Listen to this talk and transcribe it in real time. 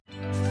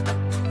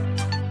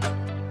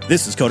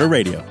This is Coder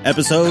Radio,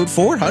 episode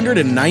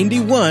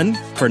 491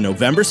 for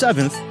November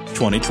 7th,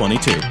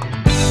 2022.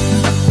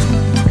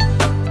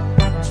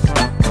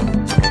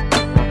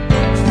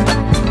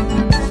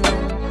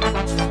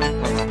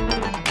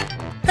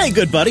 Hey,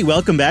 good buddy,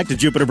 welcome back to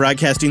Jupiter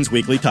Broadcasting's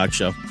weekly talk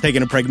show,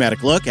 taking a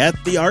pragmatic look at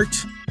the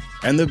art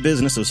and the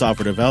business of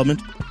software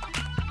development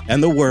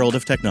and the world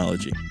of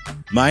technology.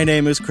 My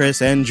name is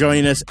Chris, and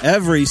joining us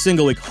every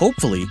single week,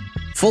 hopefully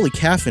fully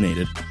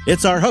caffeinated,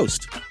 it's our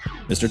host,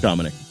 Mr.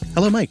 Dominic.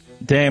 Hello, Mike.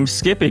 Damn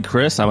skippy,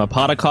 Chris. I'm a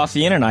pot of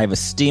coffee in, and I have a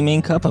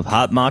steaming cup of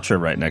hot matcha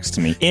right next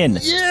to me.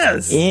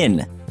 Yes!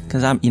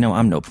 Because I'm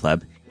no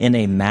pleb. In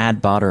a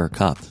Mad Butter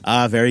cup.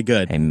 Ah, very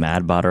good. A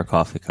Mad Butter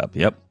coffee cup,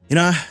 yep. You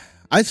know,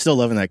 I'm still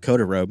loving that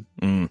Coder robe.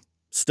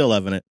 Still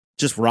loving it.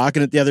 Just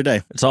rocking it the other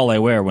day. It's all I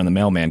wear when the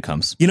mailman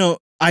comes. You know,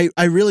 I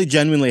really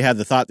genuinely had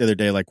the thought the other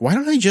day, like, why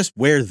don't I just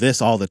wear this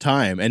all the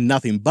time and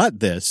nothing but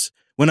this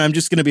when I'm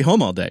just going to be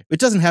home all day? It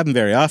doesn't happen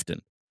very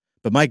often.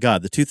 But my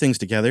God, the two things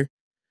together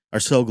are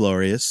so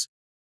glorious.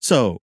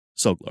 So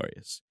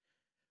glorious.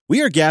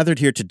 We are gathered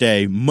here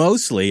today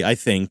mostly, I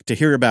think, to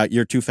hear about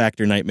your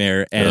two-factor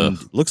nightmare, and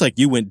looks like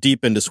you went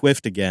deep into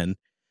Swift again.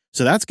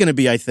 So that's going to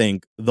be, I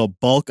think, the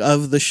bulk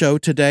of the show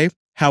today.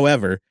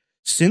 However,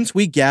 since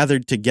we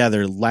gathered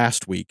together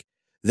last week,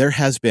 there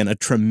has been a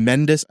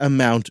tremendous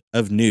amount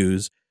of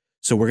news.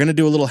 So we're going to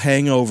do a little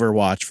hangover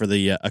watch for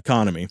the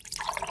economy.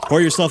 Pour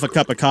yourself a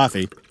cup of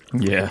coffee.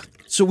 Yeah.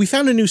 So we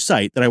found a new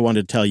site that I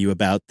wanted to tell you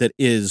about that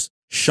is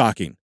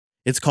shocking.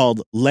 It's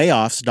called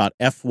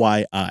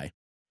layoffs.fyi.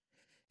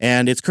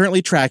 And it's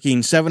currently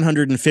tracking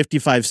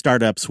 755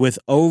 startups with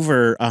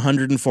over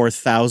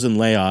 104,000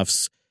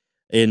 layoffs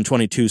in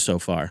 22 so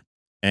far.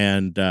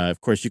 And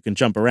of course, you can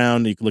jump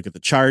around. You can look at the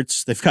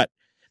charts.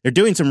 They're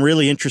doing some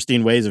really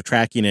interesting ways of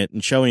tracking it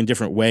and showing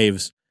different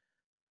waves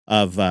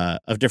of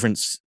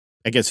different,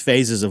 I guess,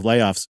 phases of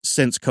layoffs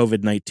since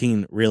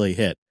COVID-19 really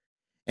hit.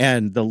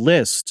 And the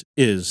list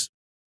it's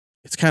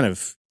kind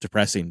of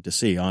depressing to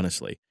see,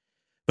 honestly.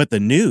 But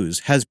the news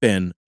has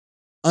been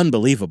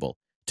unbelievable.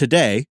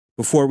 Today,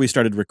 before we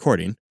started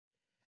recording,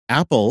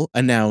 Apple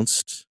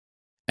announced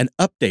an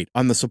update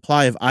on the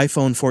supply of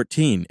iPhone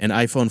 14 and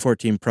iPhone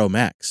 14 Pro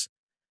Max.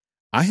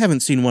 I haven't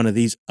seen one of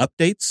these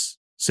updates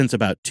since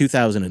about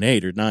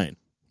 2008 or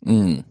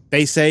 9.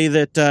 They say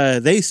that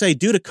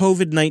due to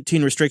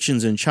COVID-19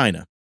 restrictions in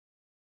China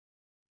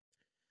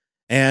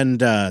and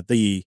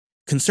the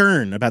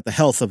concern about the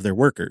health of their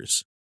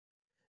workers,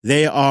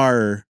 they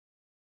are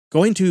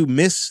going to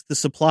miss the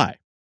supply,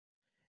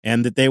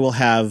 and that they will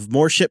have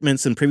more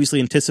shipments than previously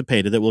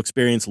anticipated that will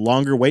experience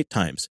longer wait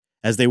times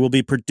as they will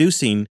be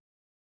producing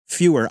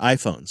fewer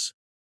iPhones.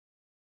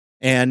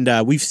 And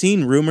we've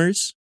seen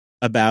rumors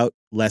about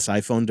less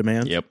iPhone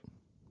demand. Yep.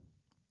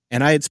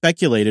 And I had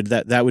speculated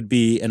that that would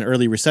be an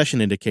early recession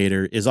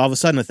indicator, is all of a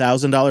sudden a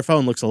 $1,000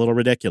 phone looks a little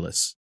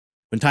ridiculous.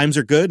 When times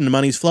are good and the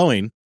money's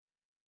flowing,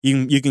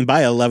 you can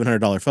buy a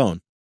 $1,100 phone.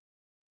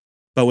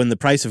 But when the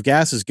price of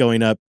gas is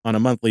going up on a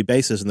monthly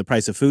basis and the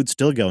price of food's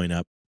still going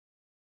up,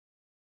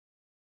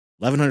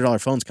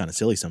 $1,100 phone's kind of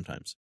silly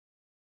sometimes.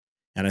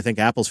 And I think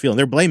Apple's feeling,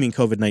 they're blaming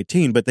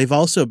COVID-19, but they've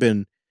also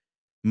been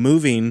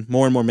moving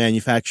more and more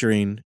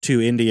manufacturing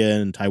to India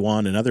and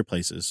Taiwan and other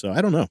places. So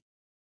I don't know.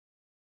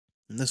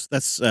 And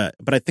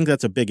but I think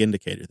that's a big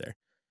indicator there.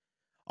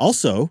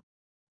 Also,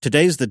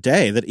 today's the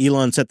day that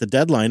Elon set the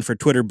deadline for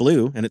Twitter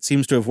Blue, and it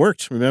seems to have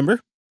worked, remember?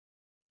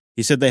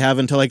 He said they have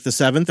until like the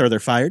 7th or they're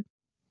fired.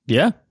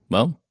 Yeah,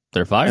 well,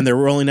 they're fired. And they're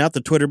rolling out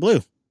the Twitter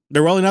Blue.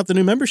 They're rolling out the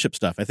new membership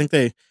stuff. I think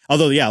a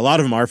lot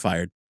of them are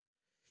fired.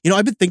 You know,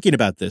 I've been thinking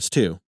about this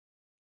too.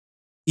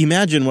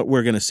 Imagine what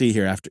we're going to see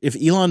here if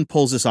Elon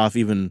pulls this off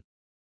even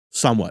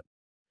somewhat.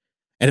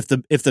 And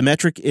if the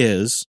metric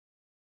is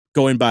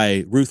going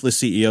by ruthless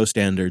CEO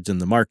standards in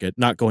the market,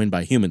 not going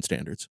by human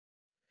standards.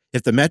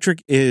 If the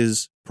metric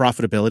is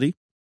profitability,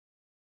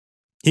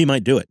 he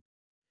might do it.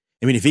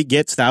 I mean, if he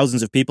gets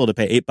thousands of people to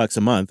pay $8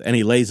 a month and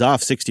he lays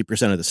off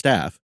 60% of the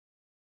staff,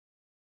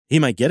 he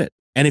might get it.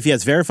 And if he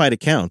has verified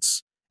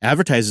accounts,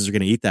 advertisers are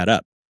going to eat that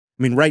up.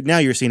 I mean, right now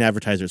you're seeing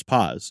advertisers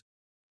pause.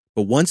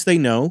 But once they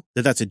know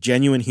that that's a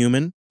genuine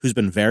human who's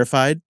been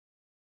verified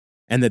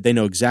and that they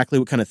know exactly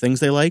what kind of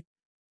things they like,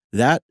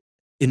 that,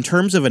 in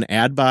terms of an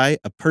ad buy,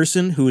 a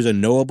person who is a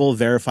knowable,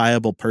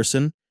 verifiable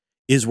person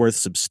is worth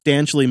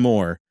substantially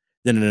more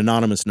than an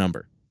anonymous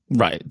number.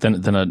 Right,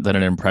 than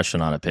an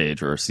impression on a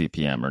page or a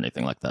CPM or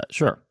anything like that.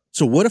 Sure.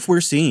 So what if we're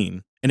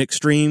seeing an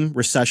extreme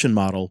recession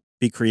model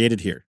be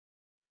created here?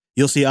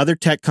 You'll see other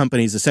tech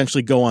companies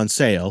essentially go on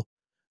sale.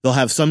 They'll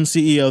have some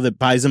CEO that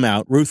buys them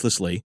out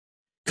ruthlessly,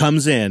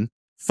 comes in,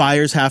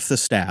 fires half the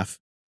staff,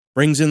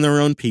 brings in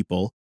their own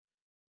people,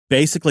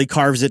 basically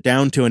carves it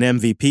down to an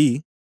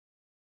MVP,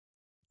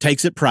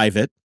 takes it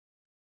private,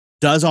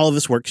 does all of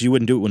this work, because you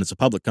wouldn't do it when it's a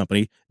public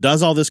company,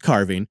 does all this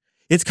carving.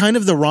 It's kind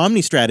of the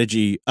Romney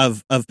strategy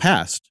of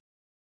past.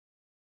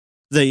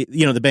 The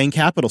Bain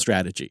Capital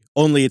strategy,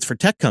 only it's for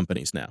tech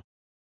companies now.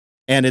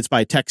 And it's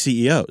by tech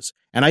CEOs.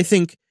 And I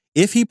think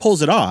if he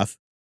pulls it off,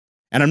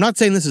 and I'm not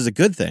saying this is a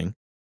good thing,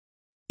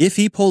 If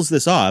he pulls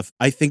this off,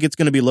 I think it's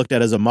going to be looked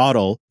at as a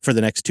model for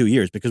the next 2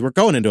 years because we're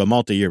going into a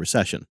multi-year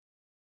recession.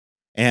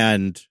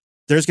 And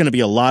there's going to be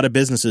a lot of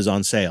businesses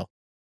on sale.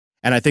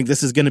 And I think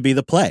this is going to be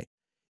the play.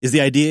 The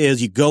idea is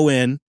you go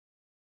in,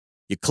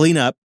 you clean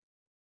up,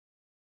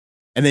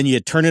 and then you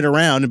turn it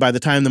around. And by the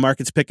time the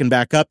market's picking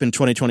back up in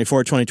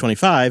 2024,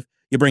 2025,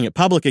 you bring it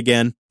public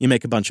again, you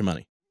make a bunch of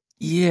money.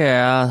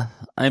 Yeah.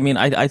 I mean,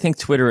 I think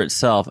Twitter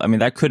itself, I mean,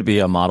 that could be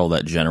a model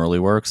that generally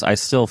works. I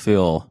still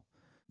feel,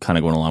 kind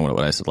of going along with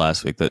what I said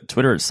last week, that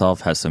Twitter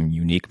itself has some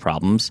unique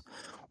problems.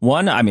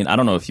 One, I mean, I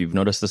don't know if you've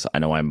noticed this. I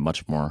know I'm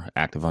much more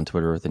active on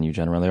Twitter than you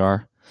generally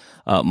are.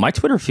 My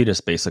Twitter feed is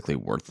basically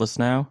worthless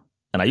now.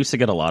 And I used to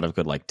get a lot of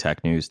good like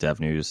tech news,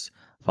 dev news,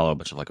 follow a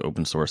bunch of like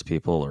open source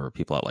people or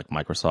people at like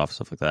Microsoft,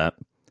 stuff like that.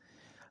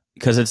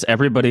 Because it's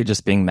everybody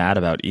just being mad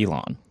about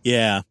Elon.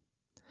 Yeah.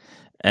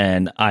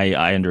 And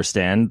I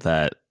understand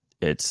that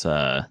it's,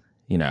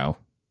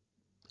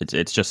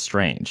 it's just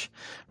strange,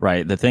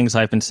 right? The things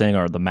I've been saying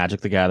are the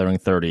Magic the Gathering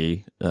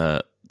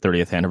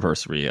 30th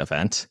anniversary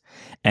event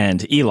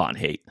and Elon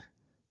hate.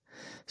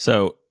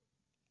 So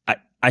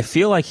I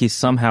feel like he's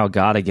somehow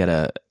got to get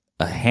a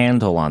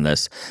handle on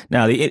this.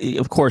 Now,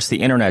 of course,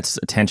 the internet's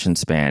attention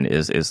span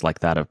is like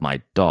that of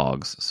my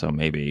dogs. So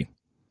maybe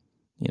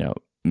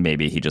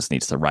he just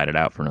needs to ride it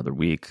out for another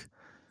week.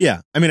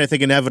 Yeah. I mean, I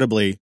think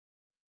inevitably,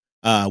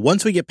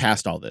 once we get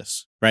past all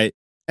this, right?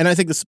 And I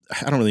think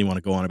I don't really want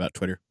to go on about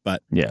Twitter,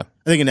 but yeah,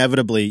 I think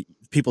inevitably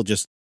people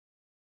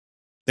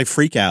they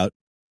freak out.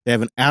 They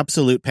have an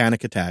absolute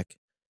panic attack.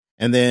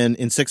 And then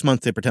in 6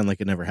 months, they pretend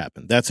like it never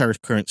happened. That's our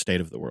current state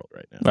of the world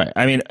right now. Right.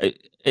 I mean,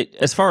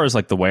 as far as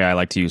like the way I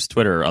like to use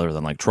Twitter, other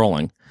than like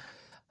trolling,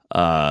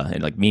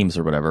 and like memes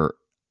or whatever,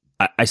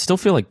 I still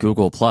feel like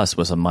Google Plus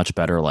was a much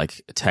better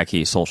like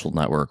techie social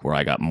network where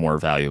I got more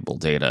valuable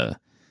data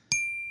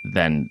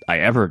than I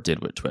ever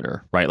did with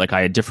Twitter. Right. Like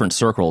I had different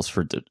circles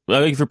for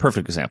a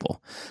perfect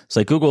example. It's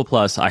like Google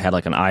Plus, I had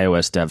like an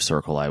iOS dev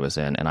circle I was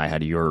in, and I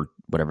had your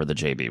whatever the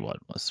JB one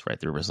was. Right.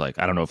 There was like,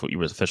 I don't know if it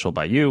was official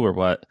by you or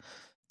what.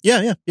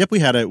 Yeah. Yep. We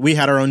had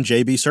our own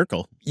JB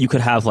circle. You could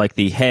have like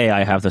the, hey,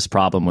 I have this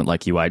problem with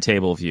like UI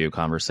table view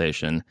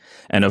conversation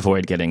and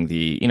avoid getting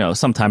the,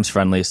 sometimes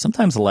friendly,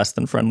 sometimes less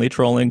than friendly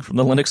trolling from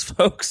the Linux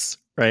folks.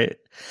 Right.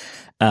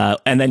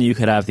 And then you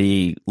could have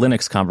the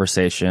Linux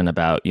conversation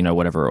about,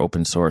 whatever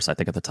open source. I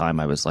think at the time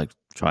I was like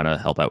trying to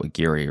help out with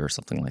Geary or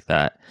something like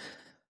that.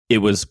 It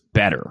was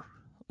better,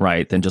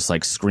 right, than just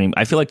like scream.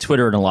 I feel like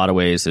Twitter in a lot of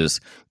ways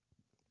is,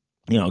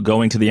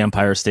 going to the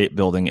Empire State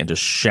Building and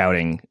just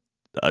shouting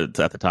at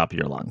the top of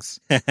your lungs.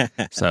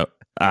 So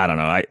I don't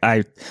know.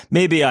 I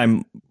maybe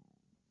I'm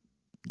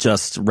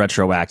just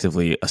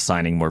retroactively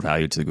assigning more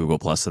value to Google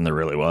Plus than there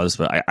really was,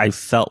 but I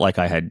felt like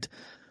I had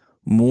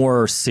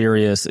more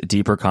serious,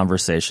 deeper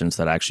conversations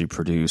that actually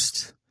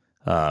produced,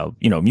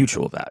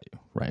 mutual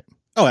value. Right.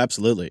 Oh,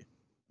 absolutely.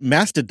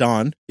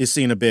 Mastodon is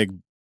seeing a big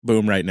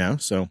boom right now,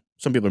 so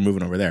some people are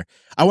moving over there.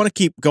 I want to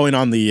keep going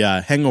on the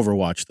hangover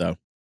watch, though.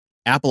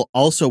 Apple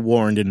also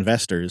warned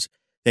investors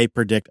they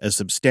predict a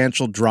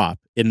substantial drop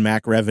in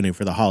Mac revenue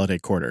for the holiday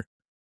quarter.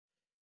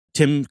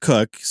 Tim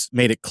Cook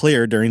made it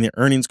clear during the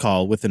earnings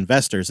call with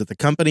investors that the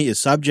company is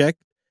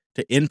subject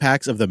to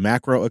impacts of the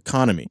macro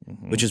economy,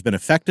 which has been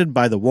affected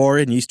by the war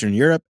in Eastern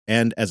Europe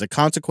and as a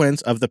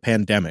consequence of the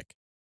pandemic.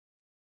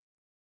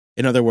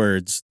 In other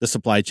words, the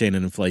supply chain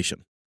and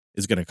inflation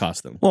is going to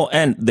cost them. Well,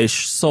 and they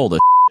sold a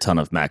ton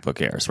of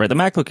MacBook Airs, right? The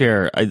MacBook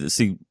Air,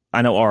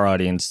 I know our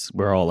audience,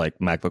 we're all like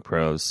MacBook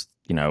Pros,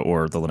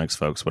 or the Linux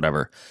folks,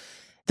 whatever.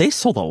 They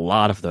sold a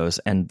lot of those,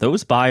 and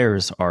those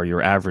buyers are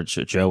your average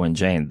Joe and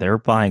Jane. They're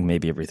buying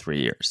maybe every 3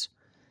 years.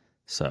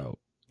 So,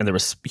 and there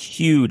was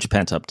huge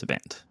pent-up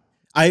demand.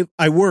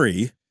 I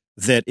worry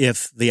that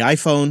if the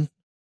iPhone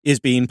is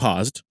being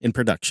paused in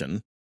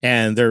production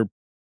and they're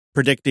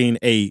predicting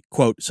a,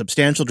 quote,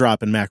 substantial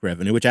drop in Mac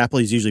revenue, which Apple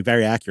is usually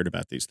very accurate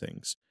about these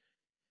things,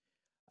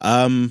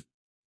 I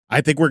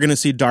think we're going to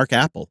see dark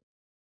Apple.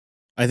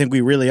 I think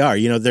we really are.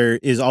 There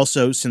is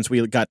also, since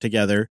we got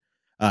together,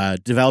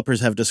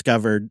 developers have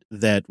discovered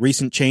that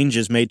recent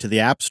changes made to the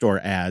App Store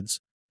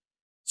ads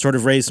sort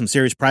of raised some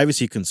serious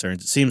privacy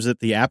concerns. It seems that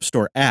the App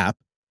Store app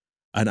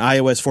on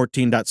iOS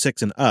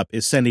 14.6 and up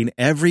is sending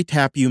every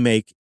tap you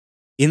make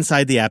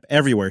inside the app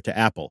everywhere to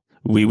Apple.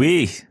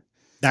 Oui.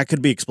 That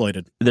could be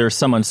exploited. There's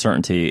some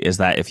uncertainty. Is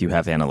that if you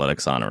have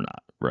analytics on or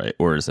not, right?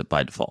 Or is it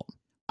by default?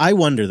 I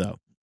wonder, though.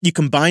 You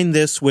combine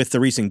this with the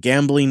recent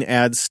gambling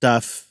ad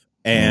stuff,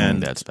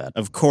 and that's bad.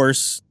 Of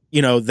course,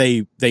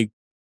 they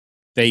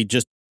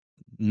just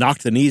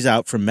knocked the knees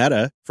out from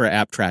Meta for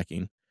app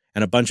tracking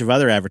and a bunch of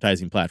other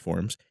advertising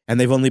platforms, and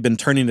they've only been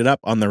turning it up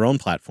on their own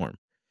platform.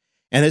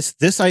 And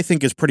this, I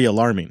think, is pretty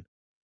alarming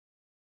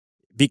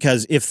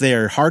because if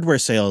their hardware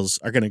sales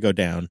are going to go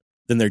down,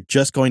 then they're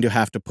just going to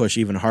have to push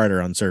even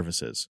harder on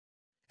services.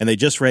 And they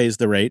just raised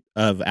the rate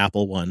of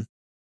Apple One.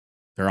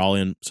 They're all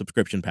in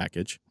subscription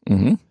package.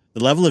 Mm-hmm.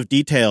 The level of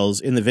details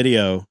in the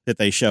video that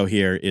they show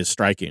here is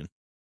striking.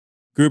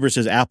 Gruber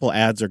says Apple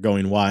ads are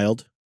going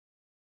wild.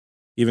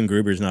 Even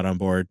Gruber's not on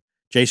board.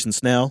 Jason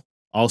Snell,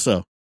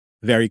 also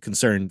very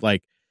concerned.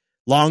 Like,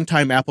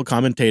 longtime Apple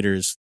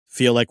commentators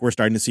feel like we're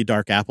starting to see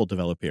dark Apple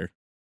develop here.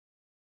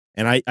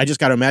 And I just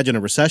got to imagine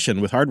a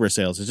recession with hardware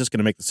sales is just going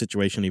to make the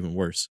situation even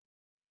worse.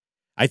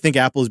 I think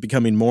Apple is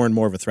becoming more and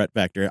more of a threat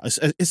vector.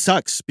 It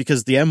sucks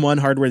because the M1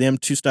 hardware, the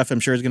M2 stuff, I'm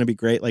sure is going to be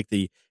great. Like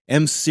the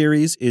M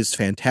series is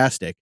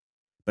fantastic.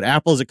 But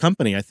Apple as a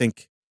company, I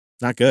think,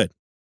 not good.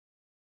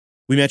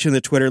 We mentioned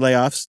the Twitter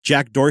layoffs.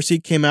 Jack Dorsey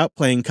came out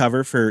playing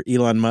cover for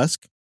Elon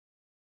Musk.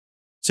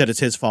 Said it's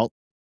his fault.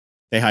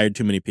 They hired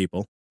too many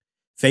people.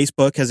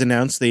 Facebook has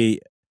announced they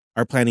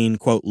are planning,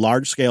 quote,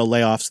 large-scale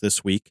layoffs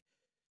this week.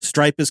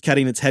 Stripe is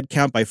cutting its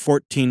headcount by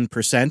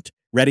 14%,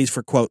 readies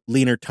for, quote,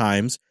 leaner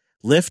times.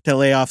 Lyft to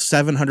lay off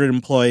 700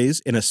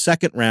 employees in a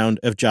second round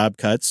of job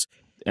cuts.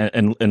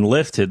 And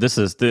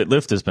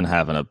Lyft has been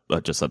having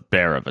just a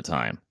bear of a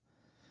time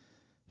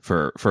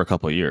for a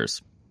couple of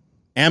years.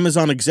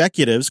 Amazon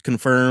executives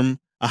confirm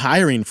a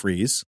hiring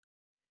freeze.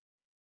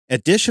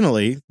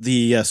 Additionally,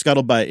 the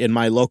scuttlebutt in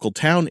my local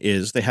town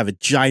is they have a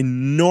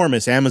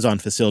ginormous Amazon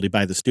facility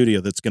by the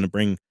studio that's going to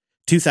bring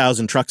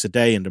 2,000 trucks a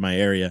day into my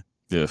area.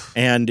 Ugh.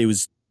 And it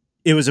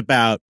was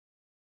about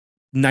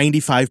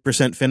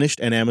 95% finished,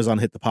 and Amazon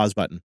hit the pause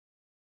button.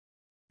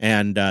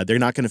 And they're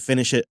not going to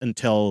finish it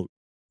until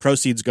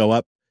proceeds go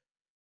up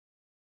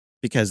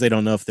because they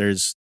don't know if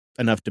there's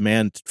enough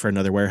demand for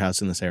another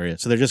warehouse in this area.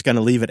 So they're just going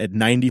to leave it at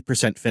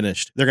 90%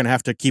 finished. They're going to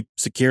have to keep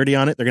security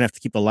on it. They're going to have to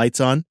keep the lights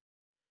on.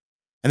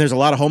 And there's a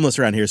lot of homeless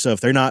around here. So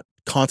if they're not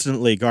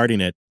constantly guarding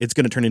it, it's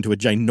going to turn into a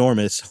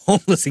ginormous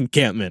homeless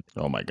encampment.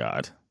 Oh, my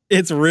God.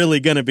 It's really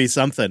going to be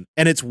something.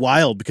 And it's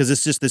wild because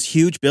it's just this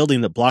huge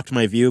building that blocked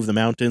my view of the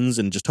mountains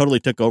and just totally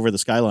took over the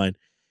skyline.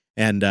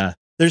 And they're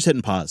just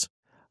hitting pause.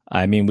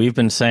 I mean, we've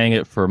been saying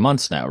it for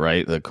months now,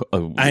 right?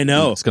 I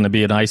know. It's going to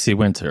be an icy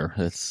winter.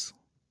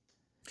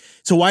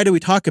 So why do we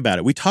talk about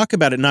it? We talk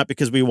about it not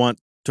because we want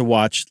to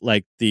watch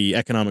like the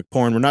economic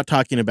porn. We're not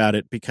talking about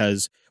it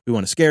because we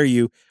want to scare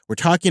you. We're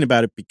talking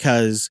about it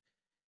because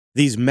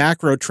these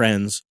macro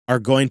trends are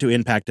going to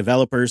impact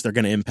developers. They're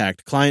going to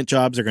impact client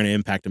jobs. They're going to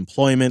impact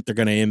employment. They're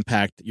going to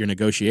impact your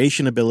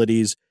negotiation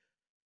abilities.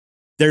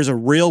 There's a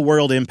real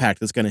world impact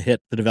that's going to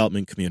hit the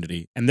development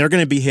community, and they're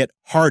going to be hit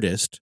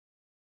hardest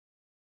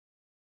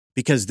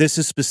because this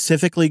is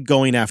specifically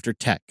going after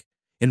tech.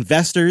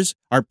 Investors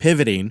are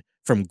pivoting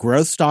from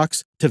growth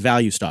stocks to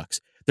value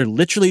stocks. They're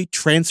literally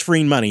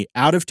transferring money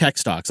out of tech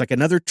stocks. Like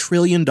another $1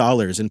 trillion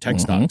in tech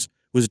stocks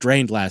was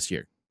drained last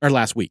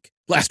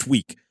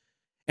week.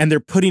 And they're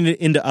putting it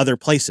into other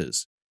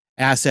places,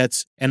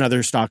 assets and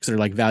other stocks that are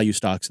like value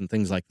stocks and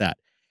things like that.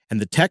 And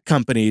the tech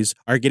companies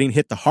are getting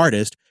hit the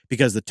hardest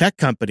because the tech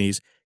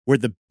companies were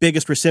the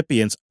biggest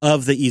recipients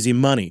of the easy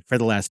money for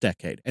the last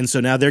decade. And so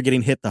now they're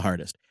getting hit the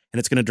hardest, and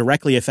it's going to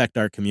directly affect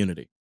our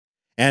community.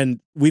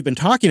 And we've been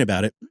talking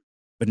about it,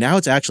 but now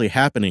it's actually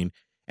happening.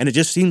 And it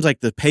just seems like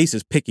the pace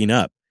is picking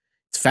up.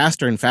 It's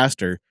faster and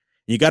faster.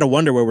 You got to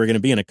wonder where we're going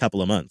to be in a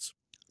couple of months.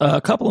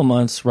 A couple of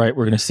months, right?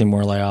 We're going to see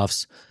more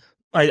layoffs.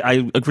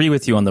 I agree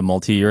with you on the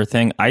multi-year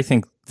thing. I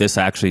think this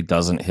actually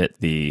doesn't hit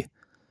the,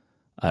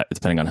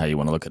 depending on how you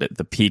want to look at it,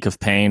 the peak of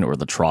pain or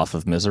the trough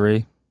of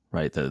misery,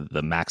 right?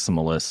 The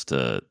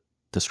maximalist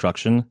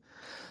destruction,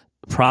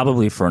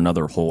 probably for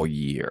another whole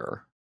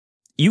year.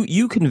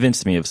 You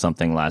convinced me of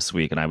something last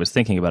week, and I was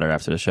thinking about it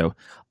after the show.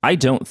 I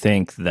don't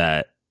think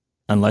that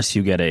unless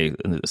you get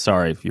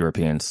sorry,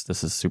 Europeans,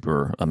 this is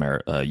super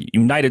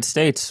United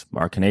States.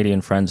 Our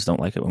Canadian friends don't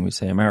like it when we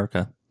say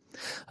America.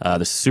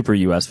 This is super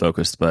U.S.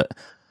 focused, but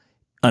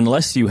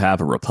unless you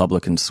have a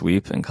Republican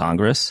sweep in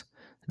Congress,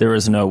 there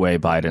is no way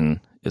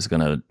Biden is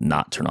going to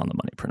not turn on the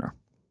money printer.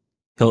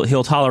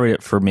 He'll tolerate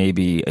it for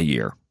maybe a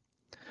year,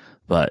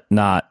 but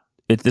not.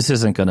 This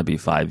isn't going to be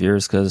 5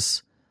 years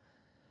because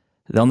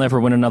they'll never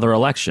win another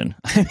election.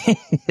 I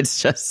mean, it's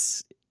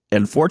just,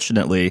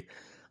 unfortunately,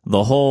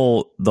 the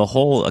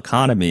whole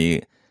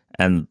economy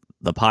and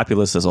the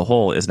populace as a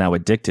whole is now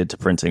addicted to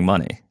printing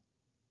money.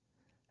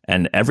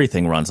 And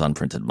everything runs on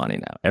printed money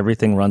now.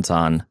 Everything runs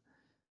on,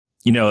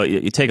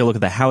 you take a look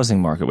at the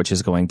housing market, which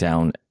is going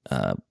down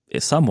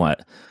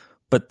somewhat,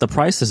 but the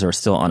prices are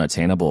still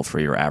unattainable for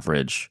your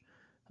average,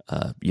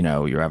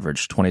 your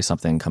average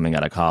 20-something coming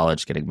out of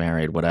college, getting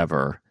married,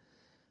 whatever.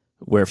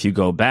 Where if you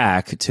go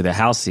back to the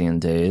halcyon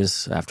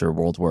days after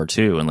World War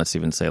II, and let's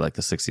even say like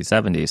the 60s,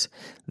 70s,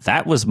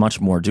 that was much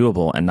more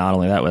doable. And not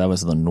only that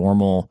was the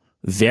normal,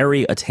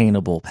 very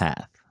attainable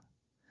path.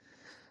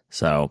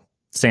 So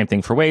same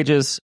thing for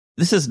wages.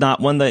 This is not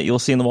one that you'll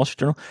see in the Wall Street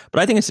Journal,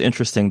 but I think it's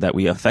interesting that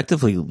we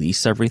effectively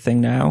lease everything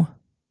now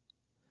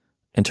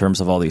in terms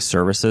of all these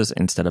services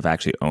instead of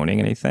actually owning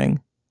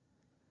anything.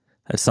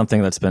 It's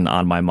something that's been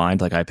on my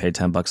mind. Like I paid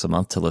 $10 a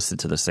month to listen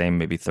to the same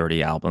maybe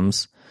 30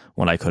 albums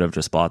when I could have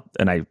just bought,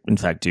 and I in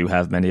fact do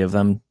have many of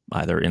them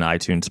either in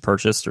iTunes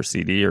purchased or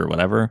CD or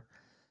whatever.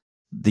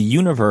 The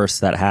universe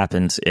that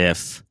happens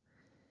if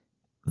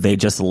they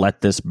just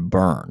let this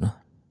burn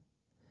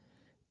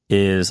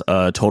is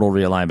a total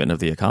realignment of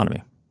the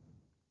economy.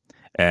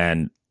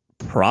 And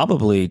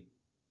probably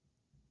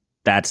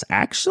that's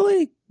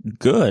actually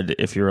good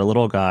if you're a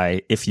little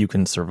guy, if you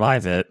can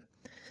survive it.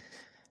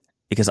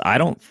 Because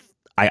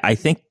I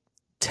think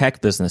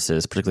tech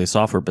businesses, particularly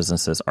software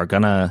businesses, are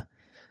going to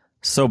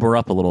sober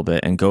up a little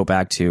bit and go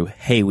back to,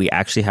 hey, we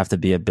actually have to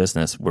be a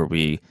business where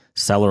we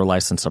sell or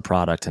license a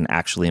product and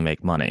actually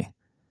make money.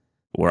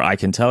 Where I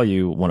can tell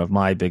you one of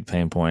my big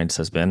pain points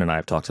has been, and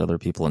I've talked to other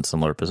people in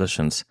similar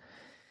positions,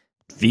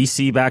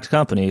 VC-backed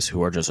companies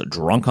who are just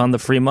drunk on the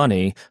free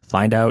money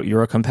find out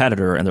you're a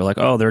competitor and they're like,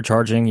 oh, they're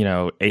charging,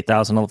 $8,000,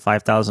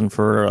 $5,000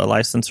 for a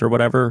license or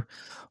whatever.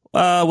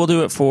 We'll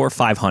do it for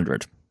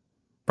 $500,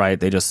 right?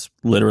 They just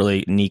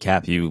literally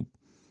kneecap you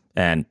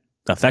and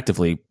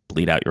effectively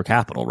bleed out your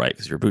capital, right?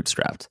 Because you're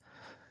bootstrapped.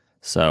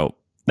 So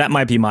that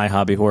might be my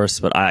hobby horse,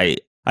 but I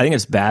think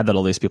it's bad that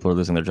all these people are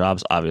losing their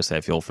jobs. Obviously,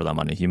 I feel for them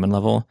on a human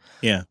level.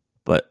 Yeah.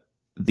 But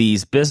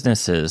these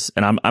businesses,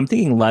 and I'm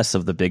thinking less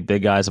of the big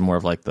guys and more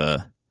of like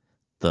the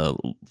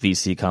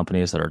VC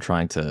companies that are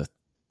trying to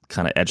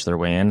kind of edge their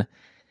way in.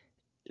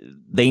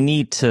 They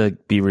need to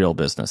be real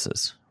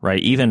businesses, right?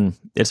 Even,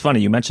 it's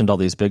funny, you mentioned all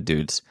these big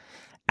dudes.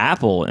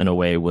 Apple, in a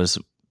way, was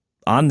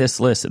on this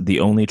list the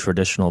only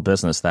traditional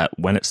business that,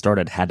 when it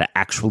started, had to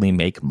actually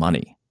make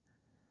money.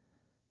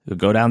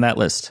 Go down that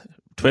list.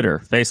 Twitter,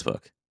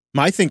 Facebook.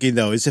 My thinking,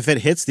 though, is if it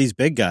hits these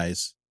big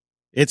guys,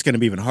 it's going to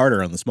be even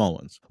harder on the small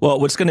ones. Well,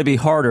 what's going to be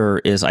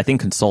harder is, I think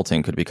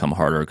consulting could become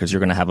harder because you're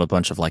going to have a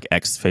bunch of like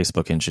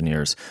ex-Facebook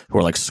engineers who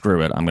are like,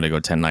 screw it, I'm going to go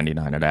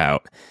 1099 it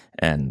out.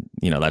 And,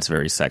 that's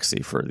very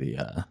sexy for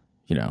the,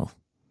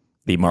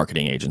 the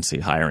marketing agency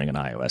hiring an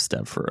iOS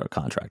dev for a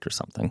contract or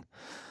something.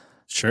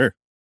 Sure.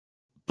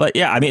 But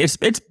yeah, I mean,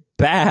 it's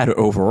bad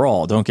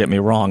overall. Don't get me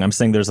wrong. I'm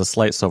saying there's a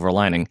slight silver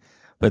lining,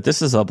 but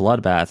this is a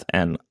bloodbath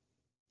and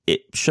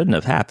it shouldn't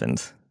have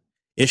happened.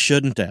 It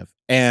shouldn't have.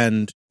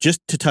 And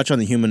just to touch on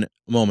the human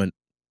moment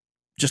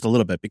just a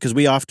little bit, because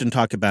we often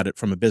talk about it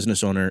from a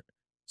business owner,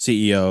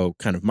 CEO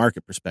kind of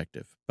market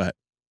perspective, but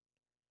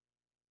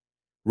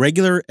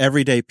regular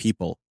everyday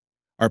people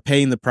are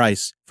paying the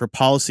price for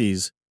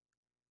policies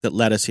that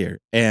led us here.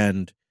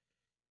 And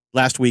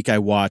last week I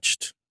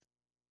watched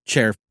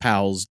Chair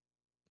Powell's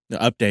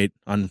update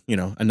on,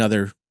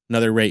 another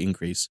rate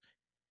increase.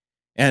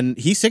 And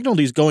he signaled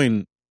he's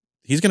going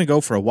to go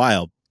for a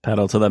while.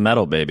 Pedal to the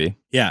metal, baby.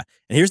 Yeah.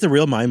 And here's the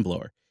real mind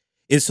blower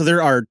is, so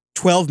there are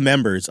 12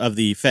 members of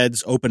the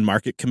Fed's Open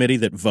Market Committee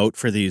that vote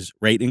for these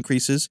rate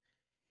increases.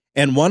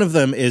 And one of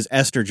them is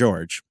Esther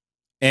George.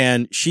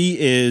 And she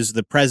is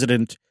the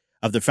president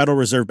of the Federal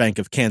Reserve Bank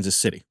of Kansas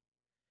City.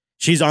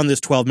 She's on this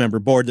 12-member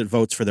board that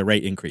votes for the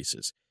rate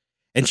increases.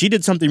 And she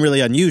did something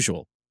really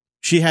unusual.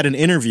 She had an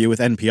interview with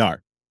NPR.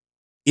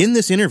 In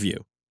this interview,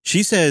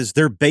 she says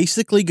they're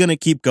basically going to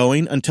keep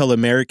going until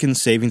American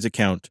savings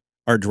account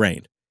are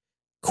drained.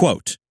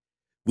 Quote,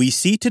 "We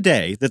see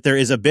today that there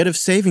is a bit of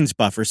savings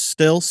buffer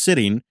still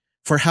sitting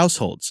for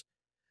households.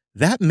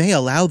 That may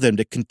allow them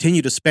to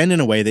continue to spend in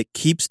a way that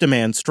keeps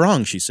demand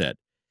strong," she said.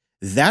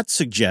 "That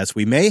suggests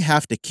we may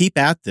have to keep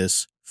at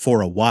this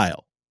for a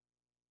while."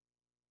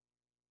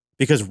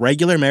 Because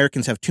regular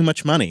Americans have too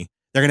much money,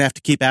 they're going to have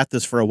to keep at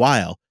this for a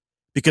while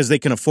because they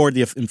can afford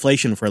the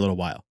inflation for a little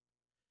while.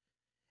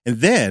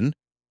 And then,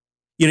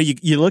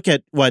 you look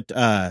at what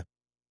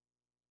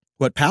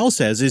Powell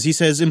says is, he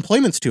says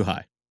employment's too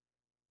high.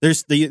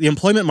 There's the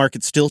employment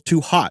market's still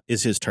too hot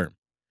is his term.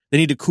 They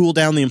need to cool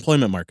down the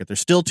employment market. There's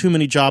still too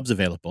many jobs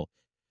available.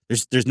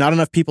 There's not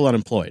enough people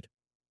unemployed.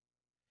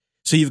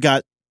 So you've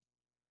got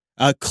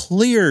a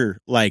clear,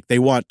 they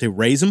want to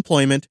raise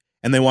employment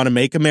and they want to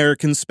make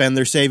Americans spend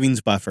their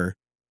savings buffer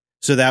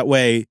so that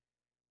way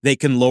they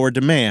can lower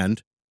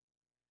demand,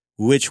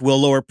 which will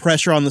lower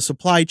pressure on the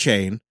supply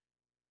chain,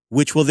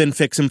 which will then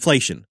fix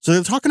inflation. So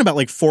they're talking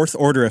about fourth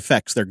order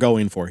effects they're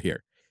going for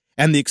here.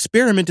 And the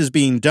experiment is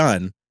being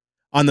done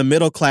on the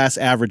middle class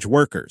average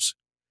workers,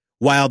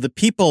 while the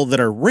people that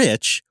are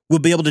rich will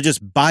be able to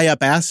just buy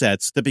up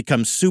assets that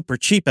become super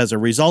cheap as a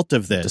result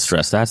of this.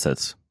 Distressed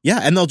assets. Yeah,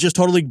 and they'll just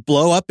totally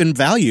blow up in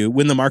value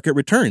when the market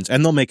returns,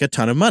 and they'll make a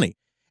ton of money.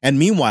 And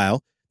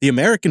meanwhile, the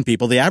American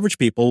people, the average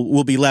people,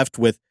 will be left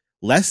with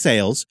less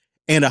sales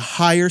and a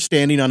higher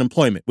standing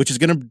unemployment, which is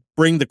going to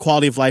bring the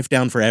quality of life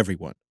down for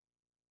everyone.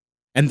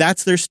 And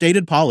that's their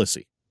stated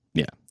policy.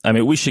 Yeah. I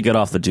mean, we should get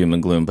off the doom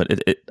and gloom, but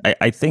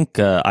I think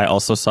I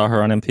also saw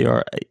her on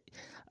NPR.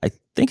 I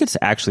think it's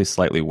actually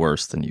slightly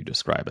worse than you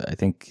describe it. I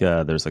think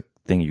there's a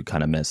thing you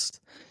kind of missed.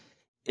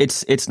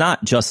 It's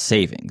not just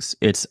savings.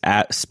 It's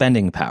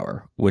spending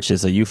power, which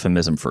is a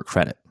euphemism for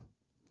credit.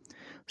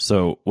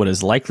 So what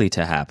is likely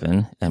to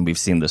happen, and we've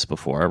seen this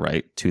before,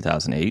 right?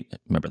 2008,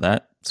 remember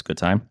that? It's a good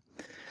time.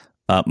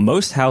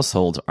 Most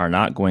households are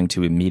not going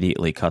to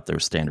immediately cut their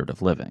standard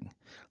of living.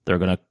 They're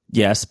going to,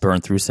 yes,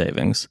 burn through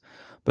savings,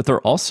 but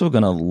they're also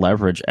going to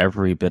leverage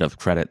every bit of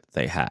credit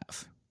they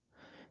have.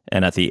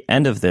 And at the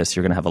end of this,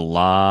 you're going to have a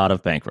lot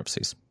of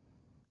bankruptcies.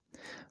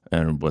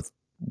 And what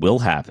will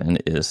happen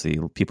is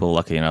the people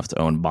lucky enough to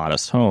own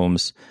modest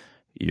homes,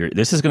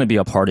 this is going to be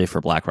a party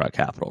for BlackRock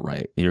Capital,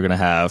 right? You're going to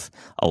have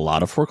a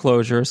lot of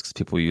foreclosures because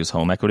people use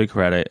home equity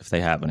credit if they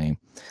have any.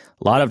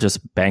 A lot of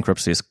just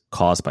bankruptcies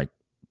caused by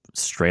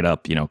straight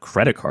up,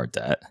 credit card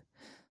debt.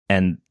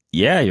 And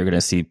yeah, you're going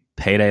to see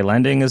payday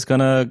lending is going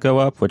to go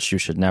up, which you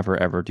should never,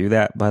 ever do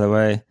that, by the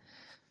way.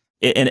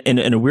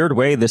 In a weird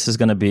way, this is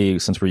going to be,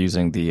 since we're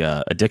using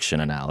the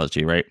addiction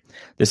analogy, right?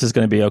 This is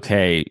going to be,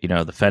 okay,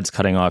 the Fed's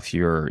cutting off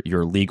your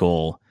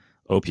legal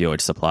opioid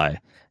supply.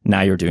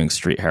 Now you're doing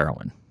street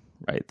heroin,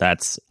 right?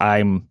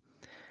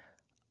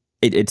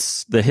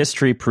 It's the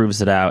history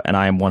proves it out, and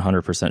I am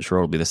 100% sure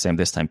it'll be the same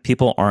this time.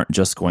 People aren't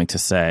just going to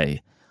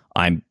say,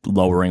 I'm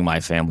lowering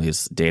my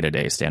family's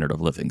day-to-day standard of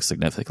living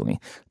significantly.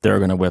 They're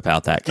going to whip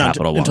out that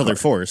capital until they're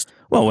forced.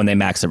 Well, when they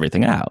max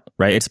everything out,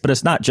 right? But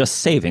it's not just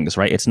savings,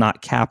 right? It's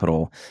not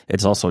capital.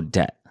 It's also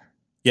debt.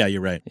 Yeah, you're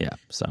right.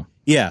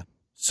 Yeah.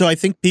 So I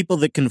think people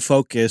that can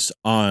focus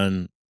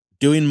on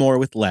doing more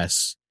with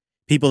less,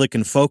 people that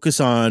can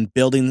focus on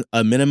building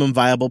a minimum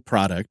viable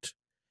product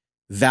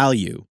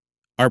value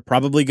are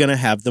probably going to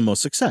have the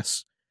most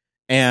success.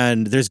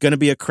 And there's going to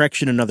be a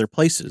correction in other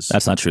places.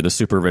 That's not true. The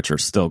super rich are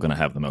still going to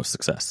have the most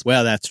success.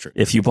 Well, that's true.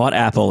 If you bought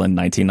Apple in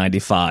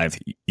 1995,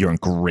 you're in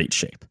great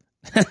shape.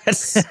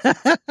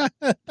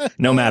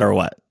 No matter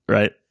what,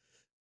 right?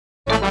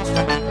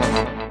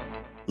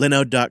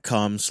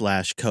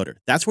 Linode.com/coder.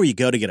 That's where you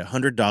go to get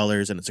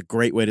 $100, and it's a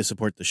great way to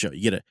support the show.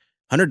 You get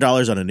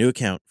 $100 on a new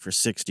account for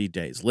 60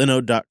 days.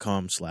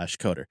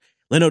 Linode.com/coder.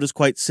 Linode is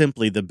quite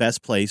simply the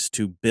best place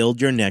to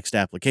build your next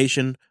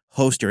application,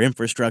 host your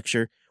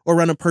infrastructure, or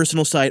run a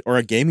personal site or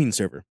a gaming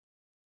server.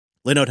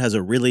 Linode has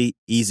a really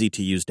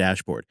easy-to-use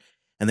dashboard,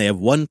 and they have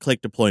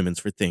one-click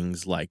deployments for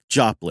things like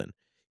Joplin,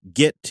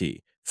 Gitea,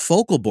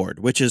 FocalBoard,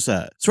 which is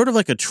sort of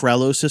like a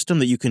Trello system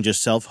that you can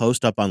just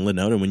self-host up on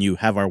Linode, and when you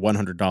have our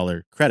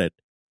 $100 credit,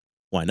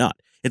 why not?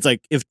 It's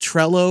like if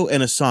Trello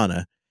and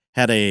Asana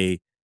had a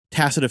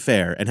tacit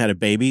affair and had a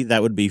baby,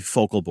 that would be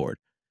FocalBoard,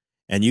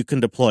 and you can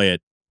deploy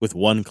it with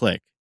one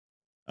click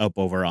up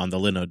over on the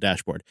Linode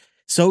dashboard.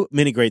 So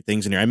many great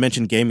things in here. I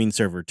mentioned gaming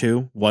server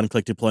too.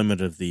 One-click deployment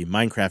of the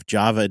Minecraft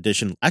Java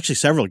edition. Actually,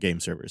 several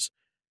game servers.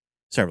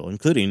 Several,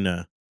 including,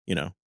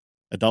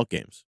 adult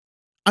games.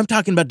 I'm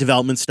talking about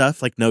development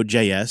stuff like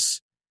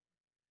Node.js,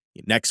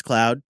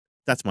 Nextcloud.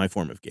 That's my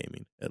form of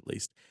gaming, at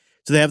least.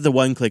 So they have the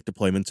one-click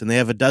deployments, and they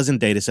have a dozen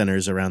data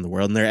centers around the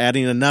world, and they're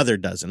adding another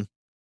dozen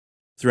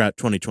throughout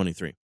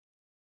 2023.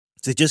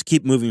 So they just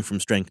keep moving from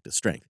strength to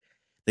strength.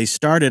 They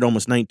started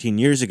almost 19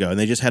 years ago, and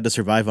they just had to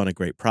survive on a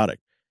great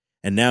product.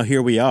 And now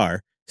here we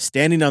are,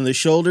 standing on the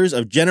shoulders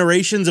of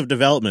generations of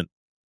development.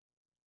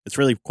 It's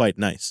really quite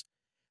nice.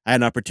 I had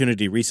an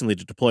opportunity recently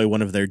to deploy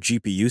one of their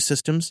GPU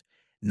systems,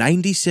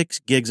 96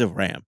 gigs of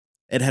RAM.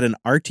 It had an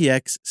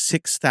RTX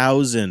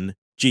 6000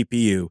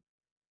 GPU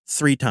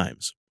 3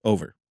 times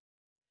over.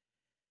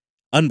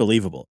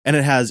 Unbelievable. And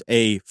it has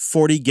a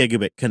 40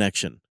 gigabit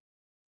connection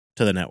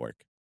to the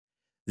network.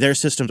 Their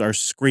systems are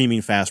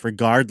screaming fast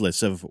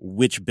regardless of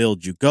which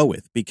build you go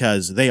with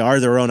because they are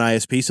their own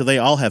ISP, so they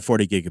all have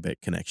 40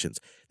 gigabit connections.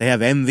 They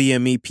have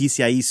NVMe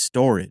PCIe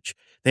storage.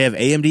 They have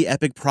AMD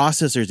EPYC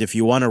processors if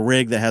you want a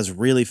rig that has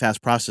really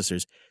fast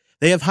processors.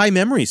 They have high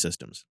memory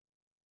systems.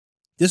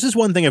 This is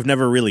one thing I've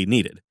never really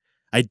needed.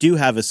 I do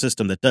have a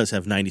system that does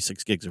have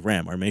 96 gigs of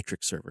RAM, our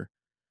Matrix server.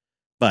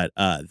 But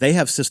they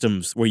have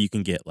systems where you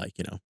can get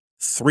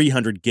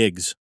 300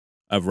 gigs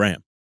of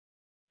RAM.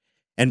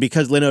 And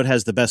because Linode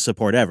has the best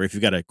support ever, if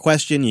you've got a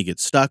question, you get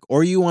stuck,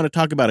 or you want to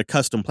talk about a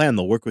custom plan,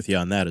 they'll work with you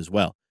on that as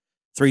well.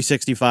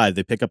 365,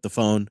 they pick up the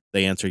phone,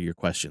 they answer your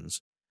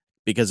questions.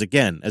 Because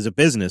again, as a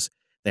business,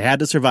 they had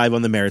to survive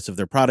on the merits of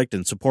their product,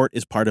 and support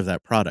is part of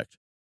that product.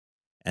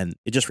 And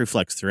it just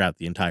reflects throughout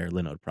the entire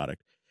Linode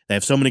product. They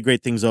have so many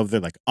great things over there,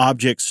 like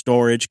object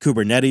storage,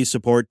 Kubernetes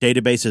support,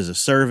 database as a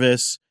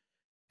service,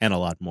 and a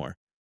lot more.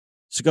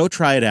 So go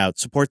try it out,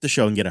 support the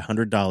show, and get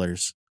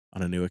 $100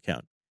 on a new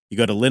account. You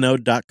go to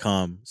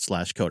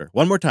linode.com/coder.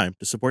 One more time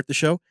to support the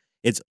show.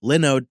 It's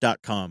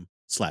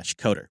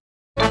linode.com/coder.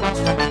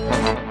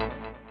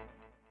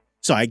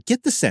 So I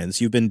get the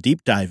sense you've been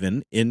deep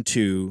diving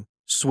into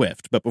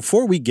Swift. But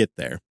before we get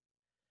there,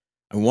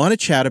 I want to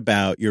chat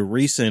about your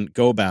recent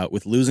go about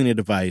with losing a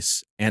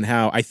device and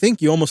how I think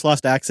you almost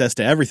lost access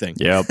to everything.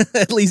 Yep.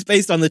 At least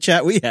based on the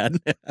chat we had.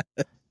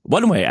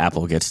 One way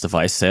Apple gets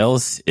device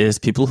sales is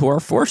people who are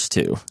forced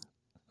to.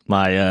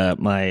 My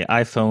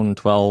iPhone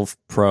 12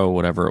 Pro,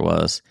 whatever it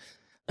was,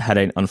 had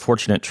an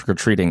unfortunate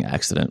trick-or-treating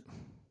accident.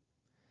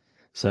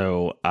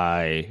 So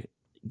I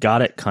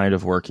got it kind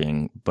of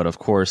working, but of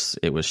course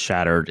it was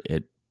shattered.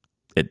 It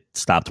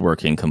stopped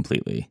working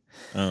completely.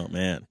 Oh,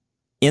 man.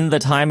 In the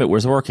time it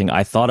was working,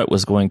 I thought it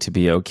was going to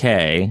be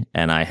okay,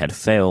 and I had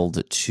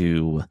failed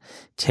to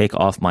take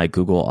off my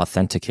Google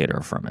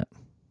Authenticator from it.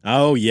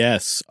 Oh,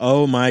 yes.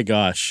 Oh, my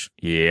gosh.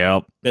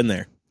 Yep. Been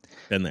there.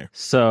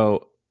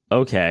 So,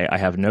 okay, I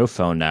have no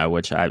phone now,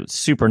 which I'm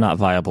super not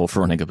viable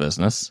for running a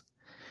business.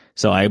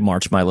 So I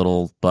marched my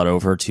little butt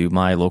over to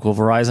my local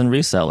Verizon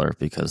reseller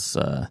because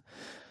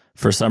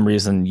for some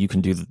reason you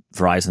can do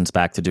Verizon's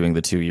back to doing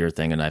the 2-year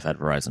thing, and I've had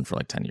Verizon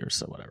for 10 years,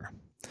 so whatever.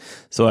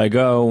 So I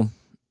go,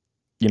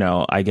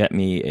 I get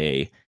me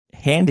a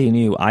handy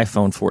new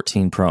iPhone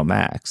 14 Pro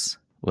Max,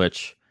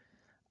 which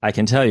I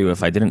can tell you,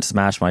 if I didn't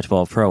smash my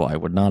 12 Pro, I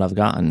would not have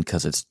gotten,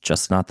 because it's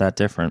just not that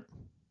different.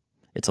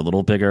 It's a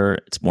little bigger.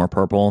 It's more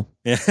purple,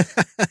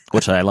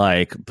 which I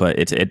like, but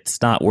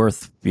it's not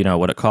worth,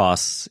 what it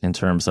costs in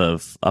terms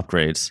of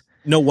upgrades.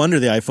 No wonder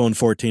the iPhone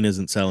 14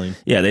 isn't selling.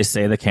 Yeah, they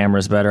say the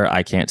camera's better.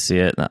 I can't see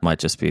it. That might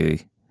just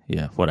be,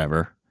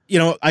 whatever.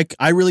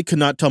 I really could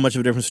not tell much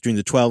of a difference between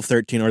the 12,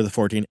 13, or the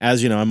 14.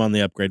 As you know, I'm on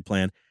the upgrade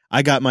plan.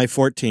 I got my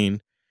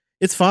 14.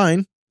 It's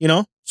fine,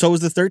 so was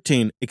the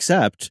 13,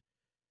 except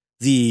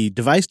the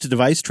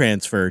device-to-device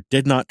transfer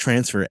did not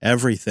transfer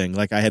everything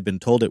like I had been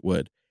told it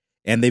would.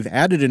 And they've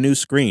added a new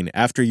screen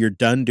after you're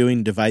done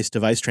doing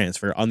device-to-device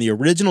transfer. On the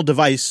original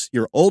device,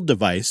 your old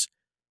device,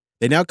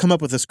 they now come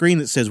up with a screen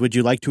that says, would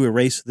you like to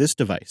erase this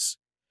device?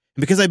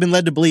 And because I've been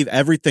led to believe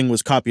everything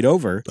was copied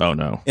over, oh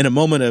no, in a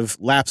moment of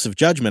lapse of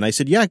judgment, I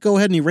said, yeah, go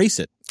ahead and erase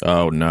it.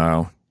 Oh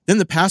no. Then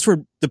the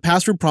password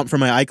prompt for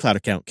my iCloud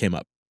account came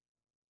up.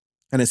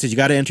 And it says, you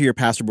got to enter your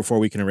password before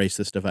we can erase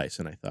this device.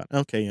 And I thought,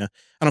 okay, yeah,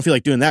 I don't feel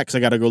like doing that because I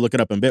got to go look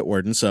it up in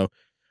Bitwarden. So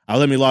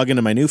let me log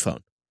into my new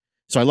phone.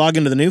 So I log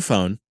into the new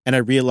phone and I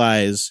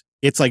realize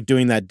it's like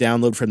doing that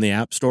download from the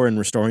App Store and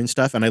restoring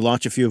stuff. And I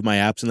launch a few of my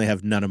apps and they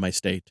have none of my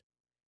state,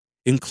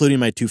 including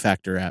my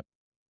two-factor app.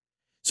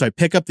 So I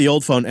pick up the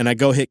old phone and I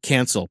go hit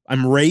cancel.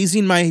 I'm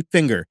raising my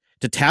finger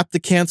to tap the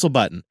cancel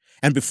button.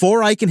 And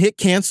before I can hit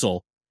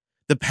cancel,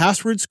 the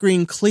password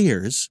screen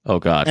clears. Oh,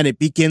 God. And it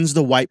begins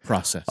the wipe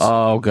process.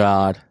 Oh,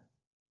 God.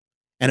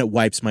 And it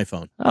wipes my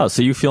phone. Oh,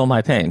 so you feel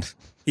my pain.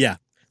 Yeah.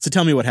 So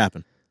tell me what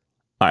happened.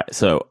 All right,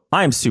 so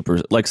I'm super,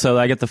 so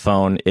I get the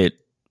phone.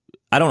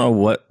 I don't know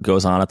what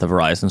goes on at the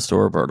Verizon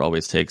store, but it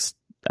always takes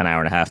an hour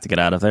and a half to get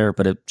out of there.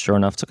 But it sure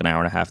enough took an hour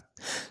and a half.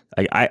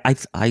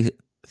 I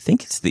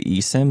think it's the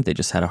eSIM. They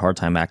just had a hard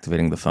time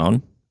activating the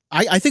phone.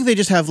 I think they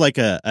just have like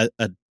a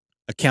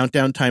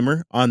countdown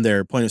timer on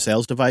their point of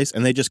sales device,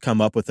 and they just come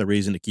up with a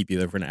reason to keep you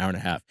there for an hour and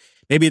a half.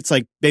 Maybe it's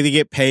like they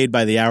get paid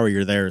by the hour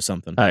you're there or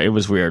something. It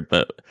was weird,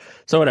 but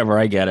so whatever,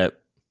 I get it.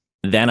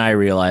 Then I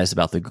realized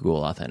about the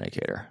Google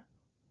Authenticator.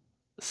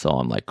 So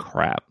I'm like,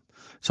 crap.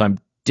 So I'm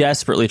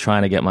desperately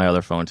trying to get my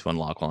other phone to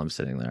unlock while I'm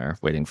sitting there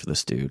waiting for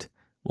this dude.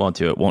 Won't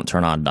do it. Won't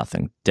turn on.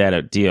 Nothing.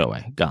 Dead.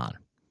 DOA. Gone.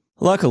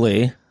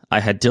 Luckily,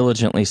 I had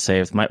diligently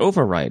saved my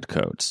override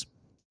codes.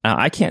 Now,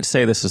 I can't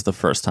say this is the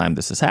first time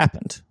this has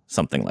happened.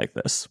 Something like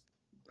this.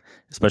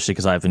 Especially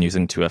because I've been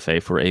using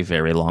 2FA for a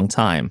very long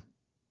time.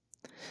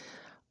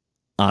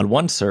 On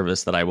one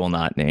service that I will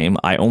not name,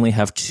 I only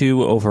have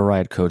 2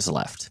 override codes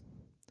left.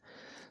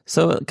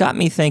 So it got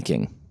me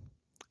thinking.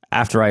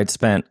 After I had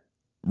spent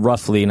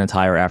roughly an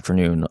entire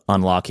afternoon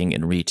unlocking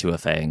and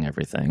re-2FAing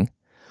everything,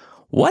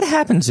 what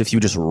happens if you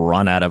just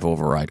run out of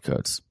override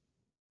codes?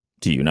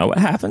 Do you know what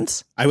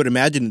happens? I would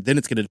imagine then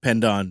it's going to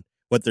depend on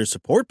what their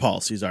support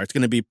policies are. It's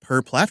going to be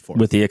per platform.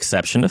 With the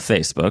exception of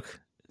Facebook.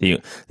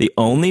 The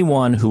only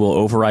one who will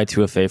override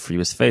 2FA for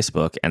you is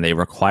Facebook, and they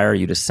require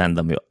you to send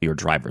them your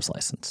driver's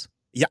license.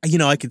 Yeah,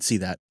 I could see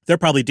that. They're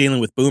probably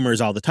dealing with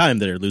boomers all the time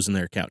that are losing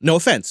their account. No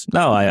offense.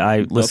 No, I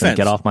listen, offense.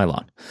 Get off my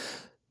lawn.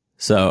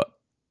 So,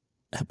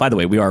 by the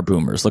way, we are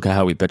boomers. Look at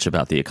how we bitch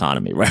about the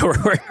economy, right?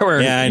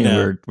 I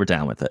know. We're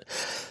down with it.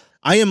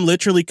 I am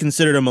literally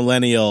considered a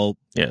millennial.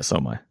 Yeah, so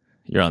am I.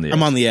 You're on the edge.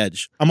 I'm on the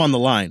edge. I'm on the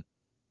line.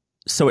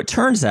 So it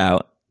turns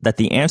out that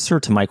the answer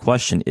to my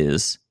question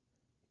is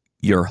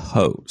you're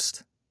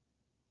hosed.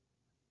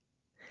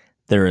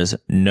 There is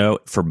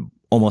for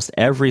almost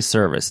every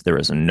service, there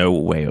is no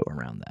way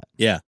around that.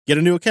 Yeah. Get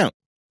a new account.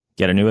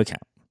 Get a new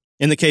account.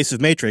 In the case of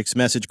Matrix,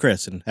 message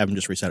Chris and have him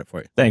just reset it for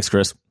you. Thanks,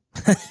 Chris.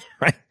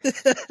 Right.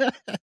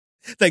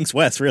 Thanks,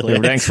 Wes, really.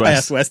 Yeah, thanks, Wes. I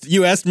asked Wes.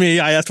 You asked me,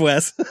 I asked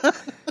Wes.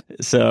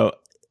 So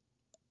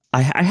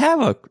I have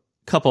a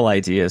couple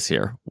ideas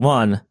here.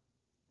 One,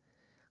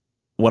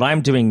 what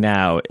I'm doing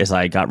now is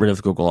I got rid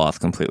of Google Auth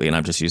completely, and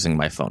I'm just using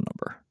my phone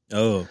number.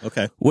 Oh,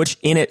 okay. Which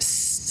in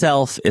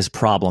itself is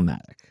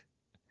problematic.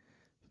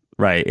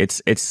 Right.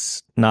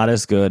 It's not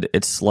as good.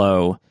 It's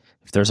slow.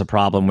 If there's a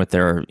problem with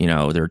their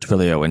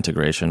Twilio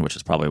integration, which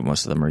is probably what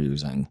most of them are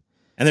using.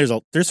 And there's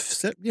a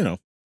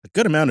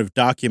good amount of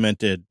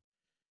documented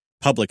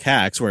public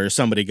hacks where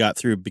somebody got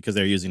through because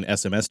they're using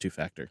SMS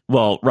two-factor.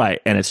 Well,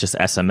 right. And it's just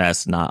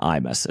SMS, not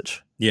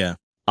iMessage. Yeah.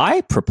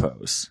 I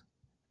propose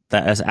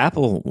that as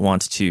Apple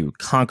wants to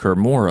conquer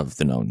more of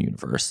the known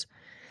universe,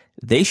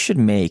 they should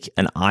make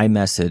an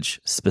iMessage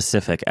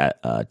specific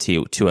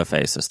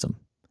 2FA system.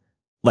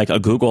 Like a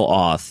Google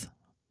Auth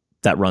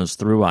that runs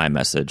through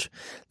iMessage,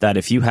 that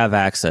if you have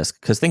access,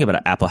 because think about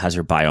it, Apple has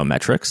your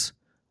biometrics,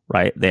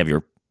 right? They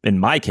have in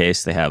my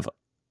case, they have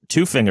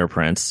 2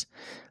 fingerprints,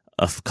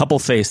 a couple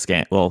face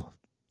scan. Well,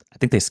 I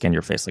think they scan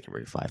your face like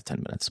every 5-10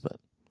 minutes, but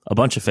a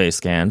bunch of face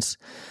scans.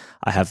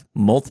 I have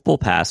multiple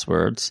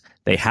passwords.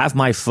 They have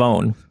my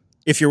phone.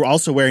 If you're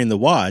also wearing the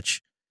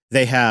watch,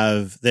 they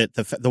have that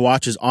the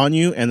watch is on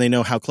you and they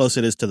know how close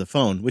it is to the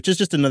phone, which is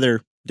just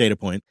another data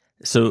point.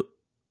 So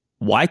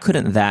why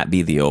couldn't that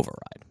be the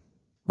override?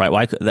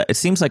 Right? It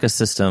seems like a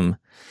system,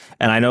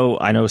 and I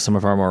know some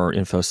of our more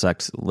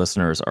InfoSec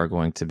listeners are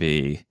going to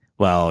be,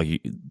 well,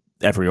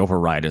 every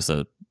override is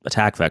a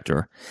attack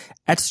vector.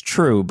 That's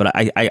true, but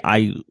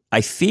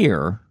I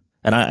fear,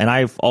 and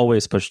I've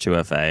always pushed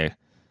 2FA.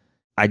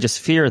 I just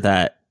fear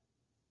that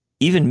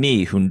even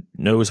me, who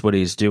knows what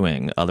he's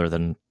doing other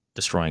than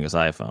destroying his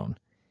iPhone,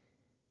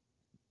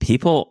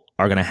 people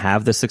are going to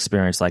have this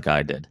experience like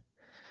I did,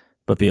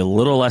 but be a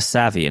little less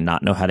savvy and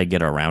not know how to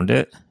get around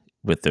it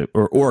with the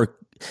or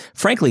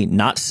frankly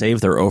not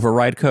save their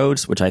override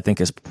codes, which I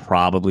think is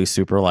probably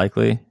super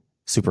likely,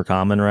 super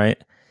common,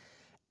 right?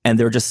 And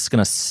they're just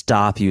going to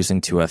stop using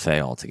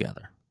 2FA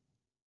altogether,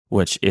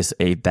 which is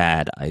a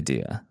bad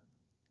idea,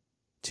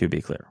 to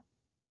be clear.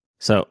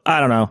 So I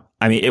don't know.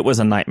 I mean, it was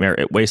a nightmare.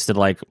 It wasted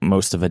like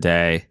most of a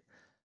day.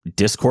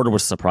 Discord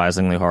was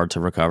surprisingly hard to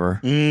recover.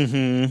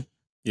 Mm-hmm.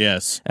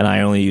 Yes. And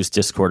I only use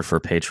Discord for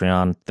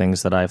Patreon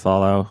things that I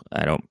follow.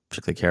 I don't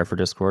particularly care for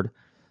Discord.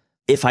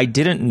 If I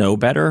didn't know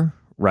better,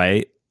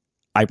 right,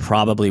 I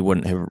probably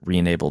wouldn't have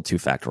re-enabled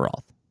two-factor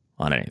auth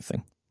on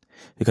anything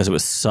because it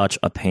was such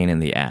a pain in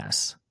the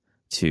ass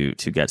to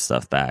get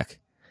stuff back.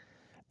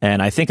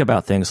 And I think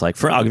about things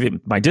like, I'll give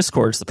you my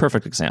Discord is the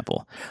perfect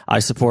example. I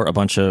support a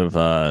bunch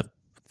of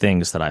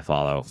things that I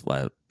follow,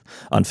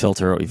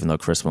 Unfilter, even though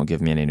Chris won't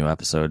give me any new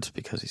episodes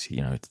because he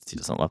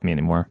doesn't love me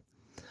anymore.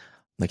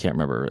 I can't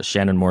remember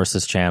Shannon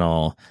Morris's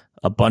channel,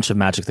 a bunch of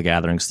Magic the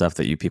Gathering stuff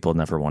that you people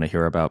never want to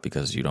hear about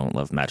because you don't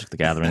love Magic the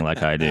Gathering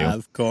like I do.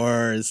 Of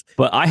course.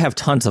 But I have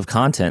tons of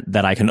content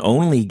that I can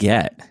only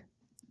get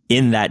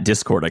in that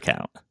Discord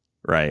account,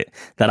 right?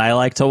 That I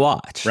like to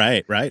watch.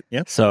 Right.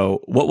 Yep.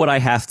 So what would I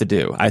have to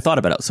do? I thought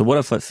about it. So what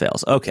if it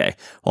fails? Okay.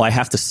 Well, I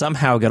have to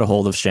somehow get a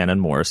hold of Shannon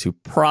Morris, who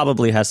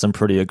probably has some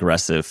pretty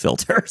aggressive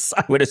filters,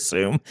 I would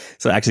assume.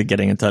 So actually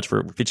getting in touch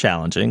would be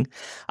challenging.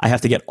 I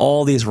have to get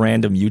all these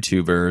random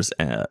YouTubers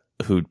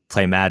who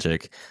play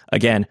Magic,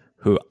 again,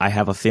 who I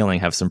have a feeling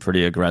have some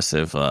pretty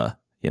aggressive,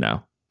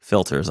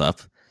 filters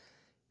up,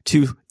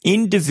 to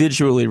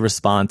individually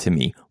respond to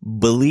me.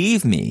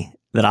 Believe me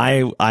that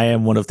I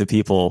am one of the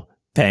people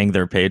paying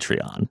their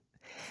Patreon,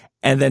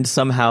 and then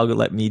somehow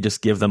let me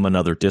just give them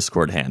another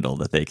Discord handle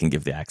that they can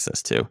give the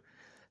access to.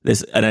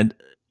 This an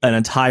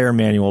entire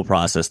manual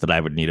process that I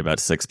would need about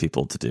 6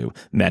 people to do.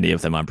 Many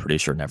of them, I'm pretty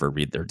sure, never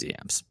read their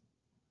DMs,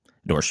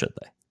 nor should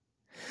they.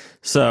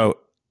 So,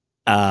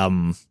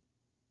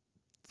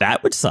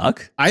 that would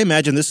suck. I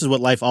imagine this is what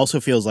life also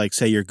feels like.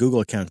 Say your Google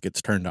account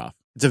gets turned off.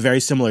 It's a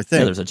very similar thing.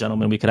 Yeah, there's a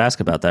gentleman we could ask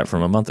about that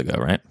from a month ago,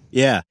 right?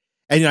 Yeah.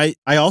 And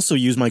I also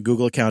use my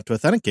Google account to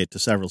authenticate to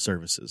several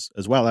services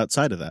as well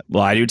outside of that.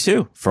 Well, I do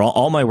too. For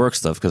all my work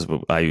stuff, because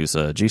I use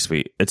G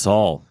Suite, it's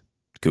all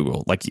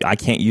Google. Like, I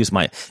can't use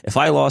if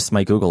I lost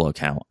my Google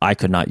account, I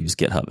could not use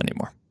GitHub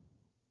anymore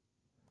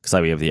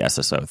because we have the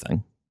SSO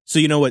thing. So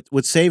you know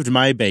what saved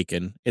my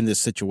bacon in this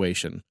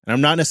situation, and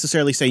I'm not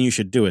necessarily saying you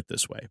should do it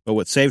this way, but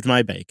what saved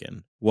my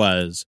bacon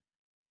was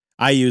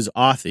I use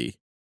Authy,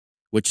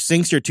 which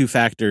syncs your 2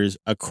 factors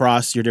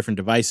across your different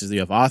devices that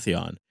you have Authy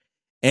on,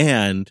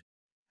 and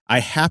I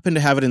happen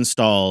to have it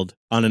installed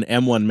on an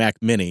M1 Mac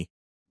Mini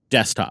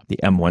desktop. The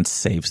M1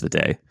 saves the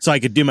day. So I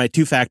could do my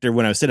 2-factor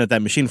when I was sitting at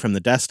that machine from the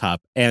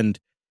desktop. And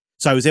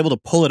so I was able to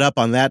pull it up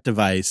on that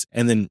device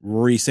and then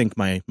resync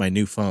my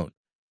new phone.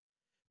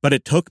 But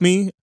it took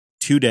me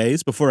 2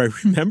 days before I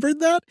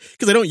remembered that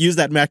because I don't use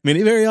that Mac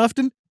Mini very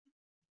often.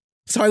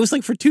 So I was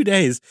like for 2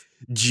 days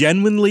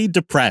genuinely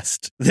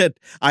depressed that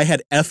I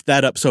had effed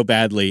that up so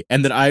badly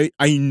and that I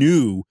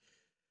knew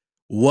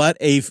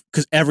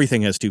because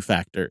everything has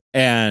 2-factor.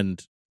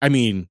 And I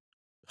mean,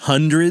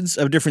 hundreds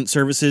of different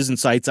services and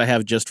sites I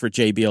have just for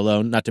JB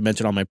alone, not to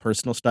mention all my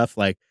personal stuff.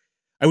 Like,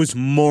 I was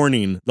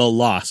mourning the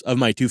loss of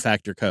my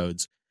 2-factor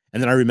codes.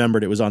 And then I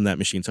remembered it was on that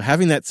machine. So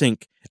having that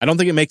sync, I don't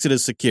think it makes it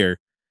as secure.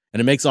 And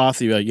it makes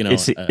Authy,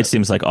 it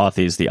seems like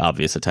Authy is the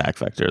obvious attack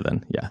vector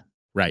then. Yeah.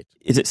 Right.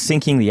 Is it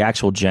syncing the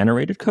actual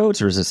generated codes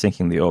or is it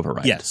syncing the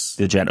override? Yes.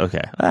 Okay.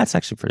 Well, that's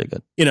actually pretty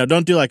good.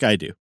 Don't do like I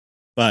do.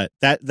 But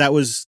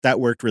that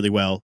worked really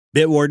well.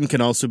 Bitwarden can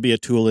also be a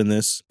tool in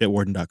this.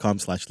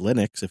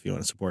 Bitwarden.com/Linux if you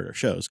want to support our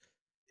shows.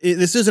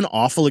 This is an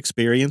awful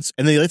experience.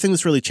 And the other thing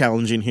that's really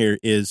challenging here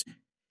is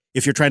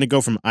if you're trying to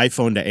go from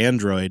iPhone to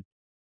Android,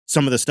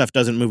 some of the stuff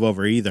doesn't move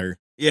over either.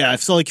 Yeah,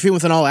 if you went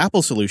with an all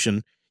Apple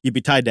solution, you'd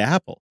be tied to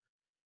Apple.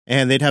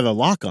 And they'd have a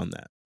lock on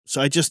that.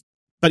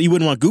 But you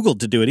wouldn't want Google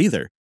to do it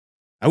either.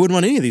 I wouldn't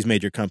want any of these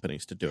major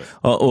companies to do it.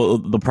 Well,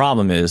 the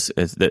problem is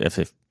that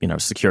if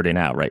security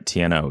now, right?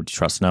 TNO,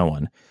 trust no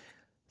one.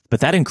 But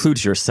that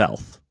includes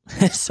yourself.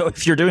 So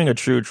if you're doing a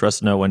true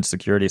trust no one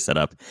security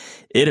setup,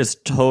 it is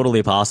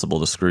totally possible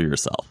to screw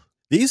yourself.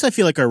 These, I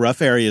feel like, are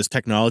rough areas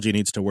technology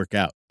needs to work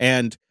out.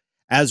 And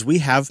as we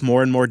have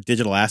more and more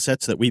digital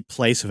assets that we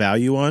place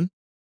value on,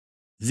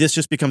 this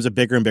just becomes a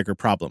bigger and bigger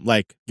problem.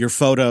 Like your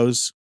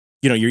photos,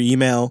 your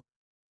email,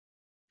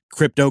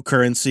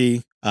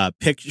 cryptocurrency,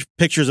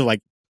 pictures of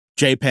like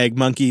JPEG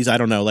monkeys, I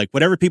don't know, like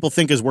whatever people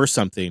think is worth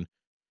something.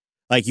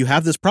 Like you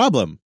have this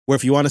problem where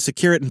if you want to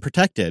secure it and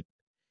protect it,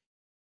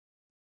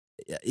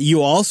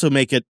 you also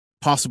make it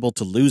possible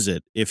to lose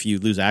it if you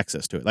lose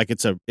access to it. Like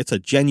it's a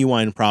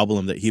genuine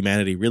problem that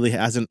humanity really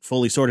hasn't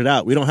fully sorted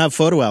out. We don't have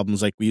photo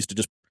albums like we used to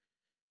just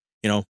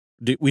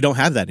We don't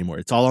have that anymore.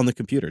 It's all on the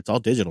computer. It's all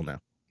digital now.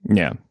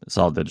 Yeah, it's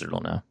all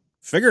digital now.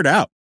 Figure it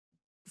out.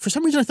 For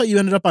some reason, I thought you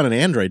ended up on an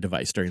Android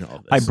device during all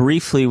of this. I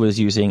briefly was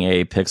using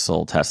a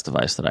Pixel test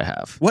device that I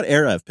have. What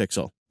era of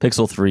Pixel?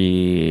 Pixel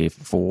 3,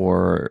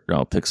 4,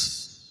 no,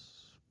 Pix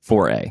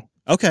 4a.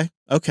 Okay.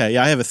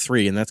 Yeah, I have a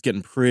 3, and that's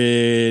getting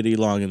pretty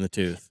long in the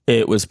tooth.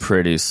 It was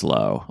pretty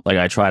slow. Like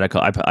I tried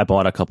I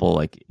bought a couple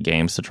like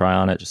games to try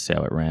on it, just to see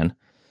how it ran.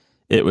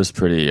 It was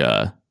pretty.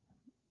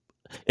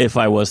 If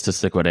I was to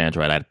stick with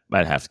Android,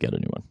 I'd have to get a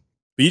new one.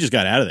 But you just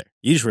got out of there.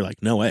 You just were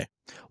like, no way.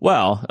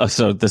 Well,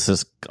 so this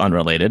is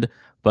unrelated,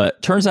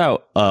 but turns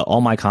out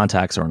all my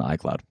contacts are in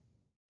iCloud.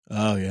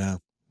 Oh yeah.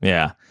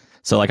 Yeah.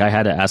 So like I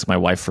had to ask my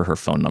wife for her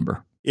phone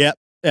number.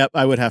 Yep,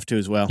 I would have to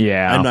as well.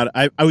 Yeah. I'm not.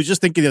 I was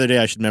just thinking the other day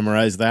I should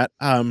memorize that.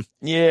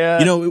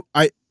 Yeah.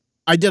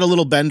 I did a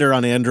little bender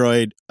on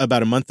Android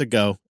about a month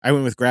ago. I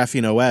went with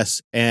Graphene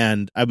OS,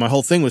 and my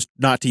whole thing was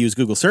not to use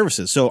Google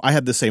services. So I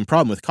had the same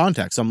problem with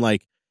contacts. I'm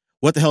like,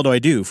 what the hell do I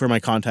do for my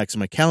contacts in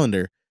my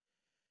calendar?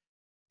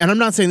 And I'm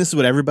not saying this is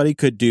what everybody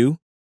could do,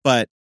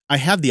 but I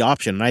had the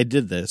option, and I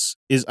did this.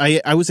 Is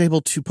I was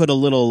able to put a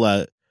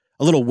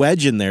little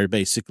wedge in there,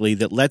 basically,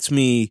 that lets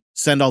me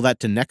send all that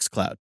to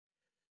Nextcloud.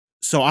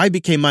 So I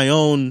became my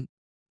own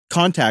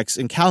contacts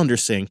and calendar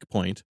sync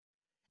point.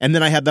 And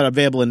then I had that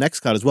available in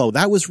Nextcloud as well.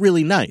 That was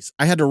really nice.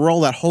 I had to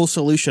roll that whole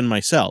solution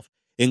myself,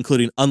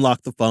 including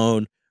unlock the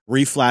phone,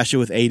 reflash it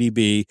with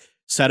ADB,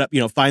 set up,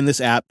 find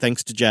this app,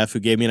 thanks to Jeff, who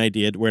gave me an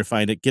idea where to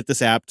find it, get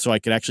this app so I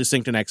could actually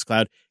sync to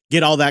Nextcloud,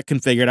 get all that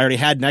configured. I already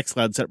had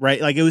Nextcloud set,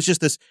 right? Like, it was just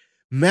this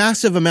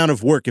massive amount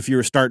of work if you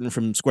were starting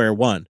from square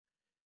one.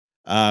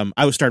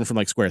 I was starting from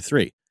like square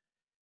 3.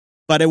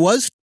 But it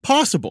was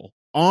possible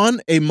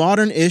on a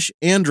modern-ish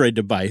Android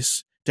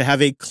device to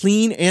have a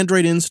clean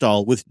Android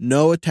install with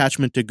no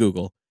attachment to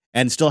Google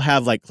and still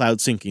have like cloud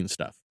syncing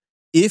stuff,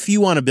 if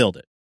you want to build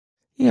it.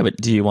 Yeah, but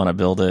do you want to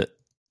build it?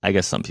 I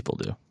guess some people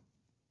do.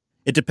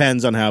 It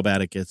depends on how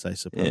bad it gets, I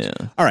suppose.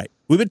 Yeah. All right,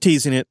 we've been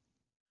teasing it.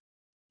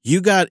 You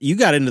got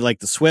into like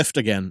the Swift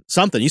again.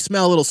 Something. You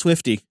smell a little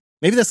Swifty.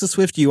 Maybe that's the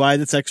Swift UI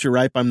that's extra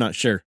ripe. I'm not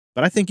sure.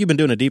 But I think you've been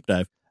doing a deep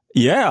dive.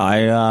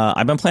 Yeah,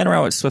 I've been playing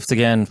around with Swift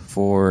again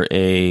for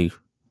it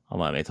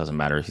doesn't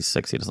matter. He's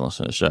 6. He doesn't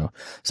listen to the show.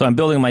 So I'm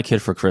building my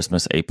kid for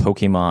Christmas a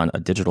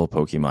digital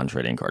Pokemon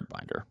trading card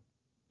binder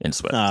in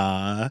Swift.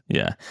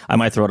 Yeah. I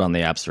might throw it on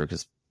the App Store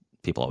because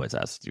people always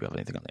ask, do you have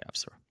anything on the App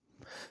Store?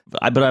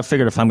 But I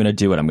figured if I'm going to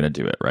do it, I'm going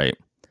to do it, right?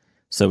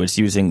 So it's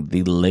using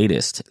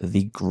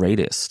the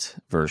greatest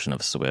version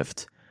of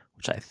Swift,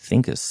 which I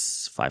think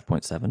is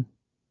 5.7,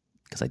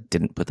 because I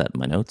didn't put that in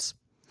my notes.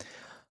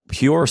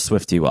 Pure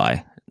Swift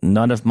UI.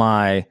 None of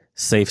my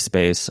safe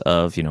space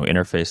of,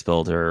 interface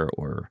builder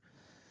or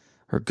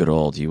good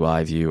old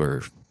UI view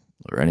or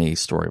any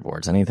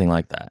storyboards, anything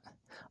like that.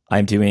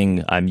 I'm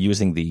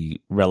using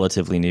the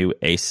relatively new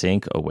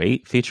async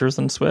await features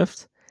in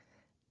Swift.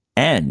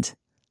 And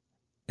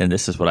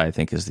this is what I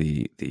think is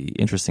the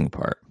interesting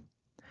part.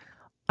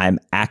 I'm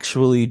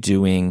actually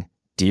doing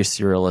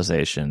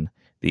deserialization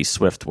the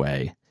Swift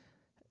way,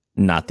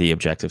 not the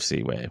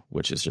Objective-C way,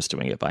 which is just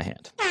doing it by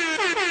hand.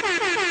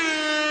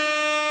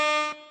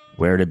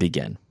 Where to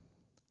begin?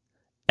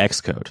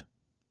 Xcode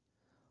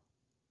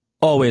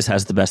always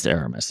has the best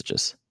error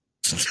messages.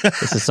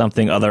 This is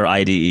something other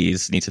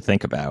IDEs need to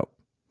think about.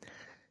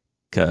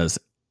 Because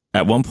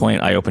at one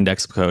point I opened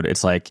Xcode,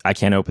 it's like, I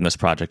can't open this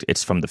project.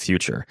 It's from the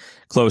future.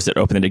 Closed it,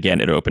 opened it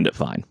again, it opened it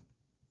fine.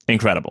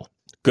 Incredible.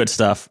 Good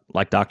stuff.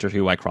 Like Doctor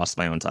Who, I crossed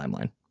my own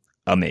timeline.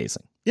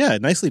 Amazing. Yeah,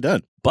 nicely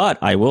done. But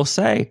I will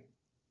say,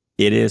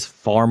 it is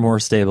far more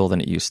stable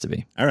than it used to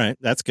be. All right,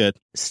 that's good.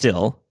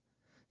 Still,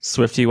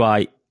 Swift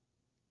UI,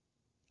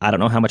 I don't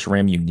know how much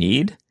RAM you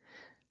need,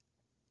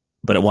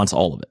 but it wants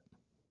all of it.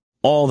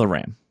 All the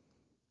RAM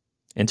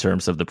in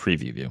terms of the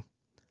preview view.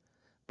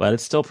 But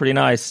it's still pretty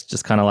nice,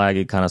 just kind of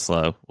laggy, kind of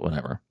slow,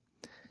 whatever.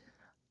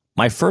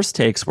 My first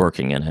takes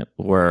working in it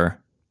were,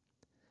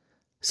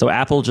 so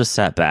Apple just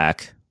sat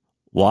back,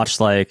 watched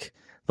like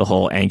the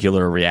whole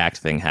Angular React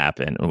thing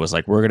happen, and was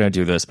like, we're going to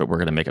do this, but we're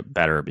going to make it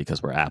better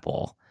because we're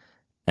Apple,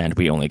 and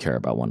we only care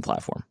about one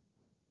platform.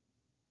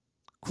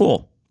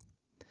 Cool.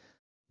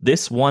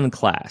 This one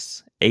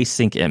class,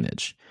 async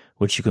image,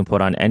 which you can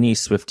put on any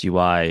Swift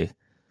UI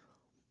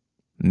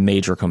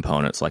major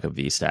components like a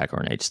VStack or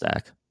an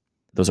HStack.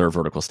 Those are a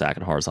vertical stack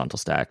and horizontal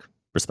stack,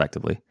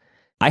 respectively.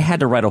 I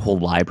had to write a whole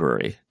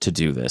library to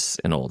do this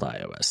in old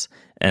iOS.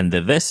 And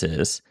this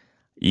is,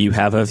 you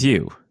have a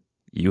view.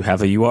 You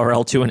have a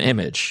URL to an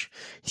image.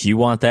 You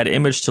want that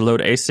image to load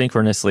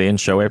asynchronously and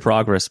show a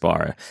progress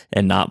bar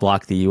and not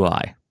block the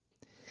UI.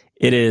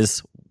 It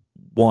is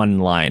one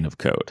line of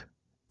code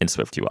in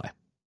Swift UI.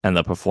 And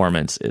the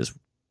performance is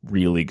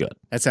really good.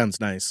 That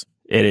sounds nice.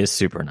 It is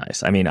super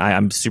nice. I mean,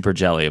 I'm super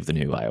jelly of the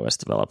new iOS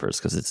developers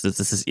because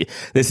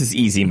this is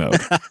easy mode.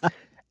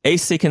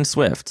 Async in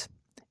Swift.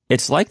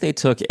 It's like they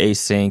took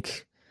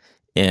async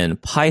in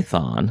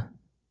Python,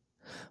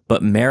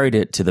 but married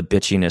it to the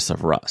bitchiness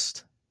of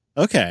Rust.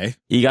 Okay.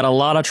 You got a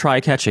lot of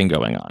try catching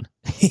going on.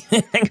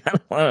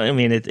 I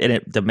mean,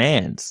 it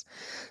demands.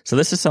 So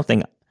this is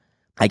something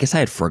I guess I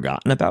had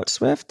forgotten about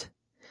Swift,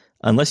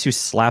 unless you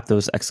slap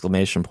those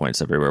exclamation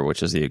points everywhere,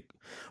 which is the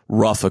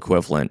rough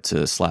equivalent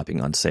to slapping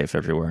unsafe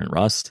everywhere in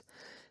Rust.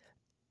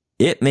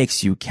 It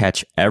makes you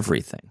catch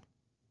everything.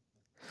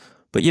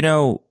 But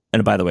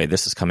and by the way,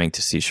 this is coming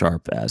to C#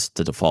 as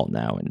the default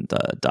now in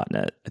the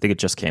 .NET. I think it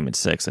just came in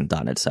 6 and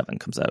 .NET 7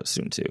 comes out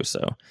soon too.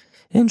 So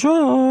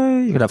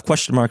enjoy. You could have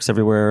question marks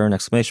everywhere and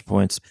exclamation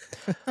points.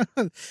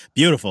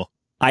 Beautiful.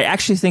 I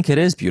actually think it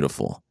is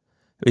beautiful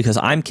because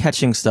I'm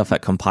catching stuff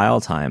at compile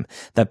time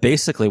that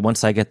basically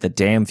once I get the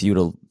damn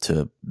view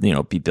to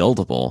be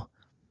buildable,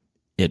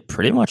 it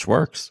pretty much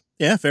works.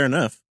 Yeah, fair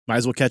enough. Might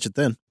as well catch it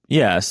then.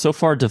 Yeah, so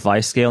far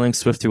device scaling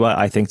SwiftUI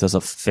I think does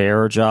a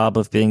fair job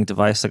of being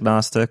device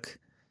agnostic,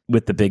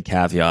 with the big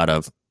caveat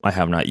of I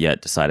have not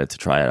yet decided to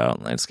try it out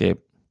in landscape.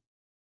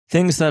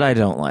 Things that I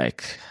don't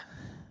like.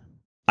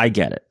 I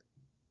get it.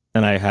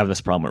 And I have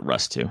this problem with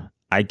Rust too.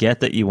 I get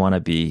that you want to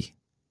be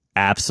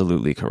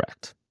absolutely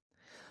correct.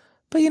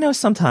 But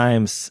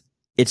sometimes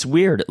it's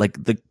weird.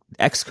 Like the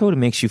Xcode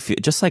makes you feel,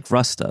 just like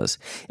Rust does,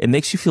 it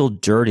makes you feel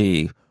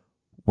dirty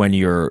when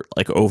you're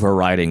like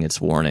overriding its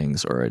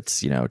warnings or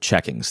it's,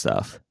 checking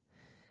stuff.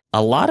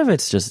 A lot of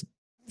it's just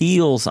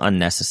feels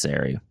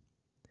unnecessary.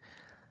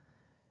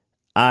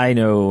 I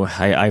know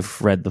I've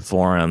read the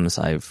forums,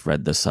 I've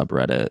read the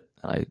subreddit.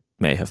 I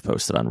may have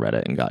posted on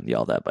Reddit and gotten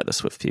yelled at by the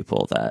Swift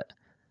people that,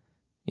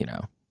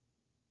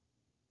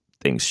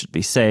 things should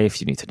be safe.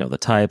 You need to know the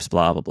types,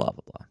 blah, blah, blah,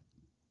 blah, blah.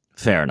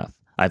 Fair enough.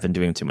 I've been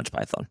doing too much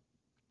Python.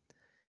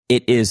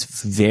 It is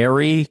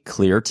very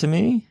clear to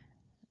me,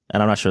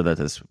 and I'm not sure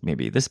that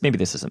maybe this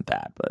isn't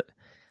bad, but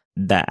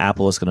that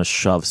Apple is going to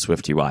shove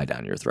SwiftUI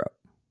down your throat.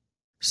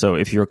 So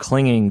if you're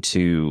clinging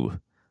to,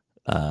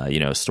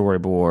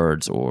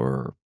 storyboards,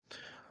 or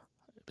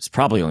it's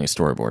probably only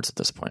storyboards at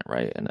this point,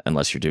 right? And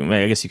unless you're doing,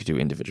 I guess you could do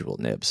individual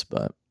nibs,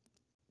 but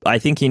I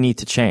think you need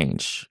to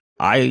change.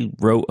 I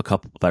wrote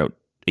about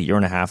a year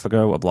and a half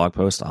ago, a blog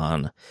post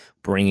on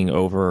bringing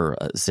over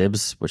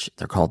Zibs, which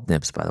they're called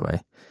nibs, by the way,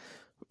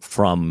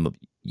 from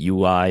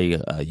UI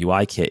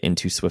kit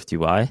into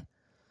SwiftUI.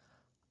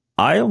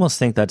 I almost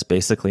think that's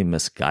basically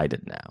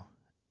misguided now.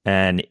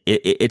 And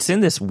it's in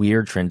this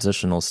weird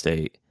transitional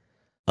state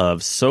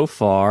of, so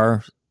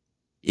far,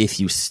 if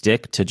you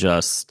stick to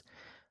just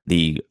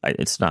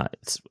it's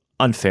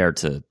unfair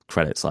to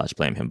credit /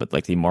 blame him, but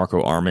like the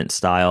Marco Arment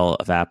style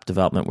of app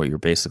development where you're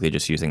basically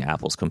just using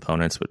Apple's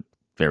components with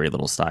very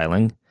little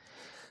styling,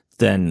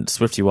 then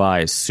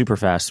SwiftUI is super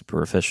fast,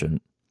 super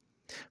efficient.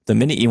 The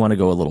minute you want to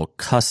go a little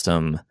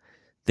custom,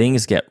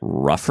 things get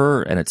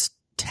rougher and it's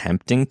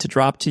tempting to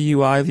drop to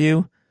UI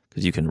view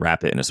because you can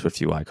wrap it in a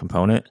SwiftUI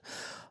component.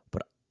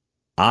 But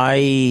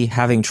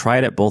having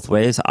tried it both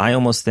ways, I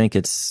almost think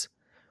it's,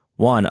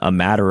 one, a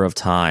matter of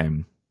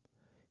time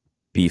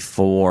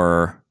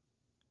before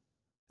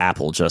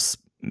Apple just,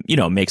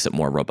 makes it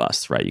more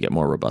robust, right? You get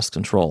more robust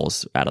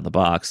controls out of the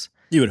box.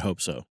 You would hope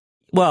so.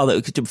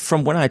 Well,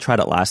 from when I tried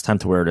it last time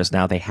to where it is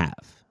now, they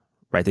have,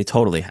 right? They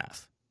totally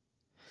have.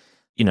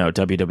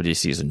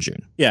 WWDC is in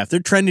June. Yeah, if they're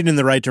trending in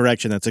the right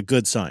direction, that's a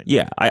good sign.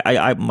 Yeah,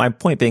 I my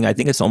point being, I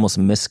think it's almost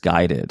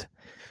misguided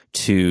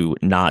to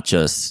not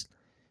just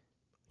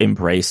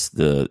embrace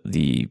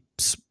the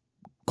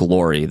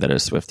glory that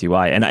is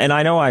SwiftUI. And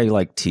I know I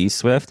like tease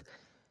Swift.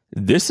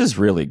 This is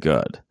really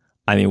good.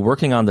 I mean,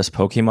 working on this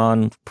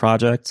Pokemon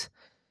project,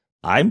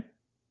 I'm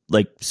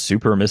like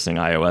super missing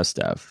iOS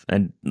dev.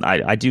 And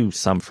I do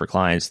some for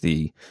clients.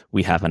 We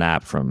have an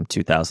app from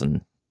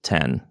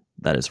 2010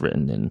 that is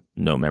written in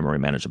no memory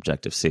managed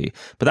Objective-C.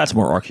 But that's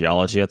more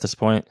archaeology at this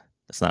point.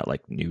 It's not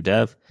like new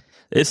dev.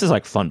 This is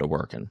like fun to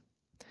work in.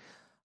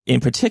 In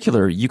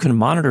particular, you can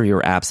monitor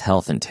your app's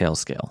health in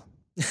Tailscale.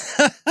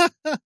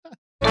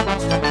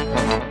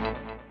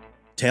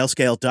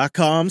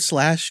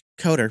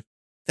 Tailscale.com/coder.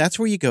 That's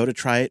where you go to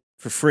try it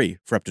for free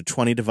for up to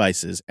 20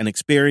 devices and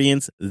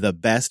experience the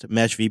best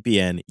mesh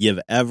VPN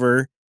you've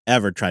ever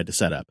tried to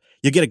set up.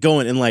 You get it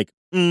going in like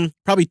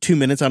probably 2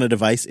 minutes on a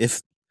device,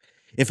 if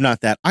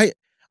not that.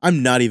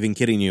 I'm not even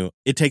kidding you.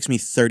 It takes me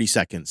 30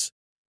 seconds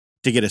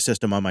to get a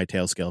system on my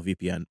Tailscale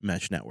VPN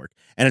mesh network.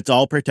 And it's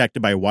all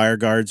protected by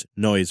WireGuard's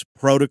noise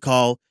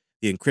protocol.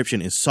 The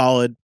encryption is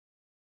solid.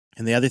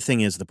 And the other thing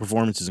is the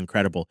performance is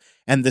incredible.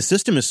 And the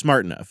system is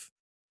smart enough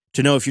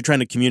to know if you're trying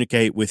to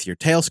communicate with your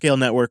Tailscale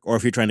network or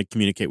if you're trying to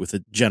communicate with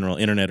the general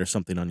internet or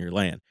something on your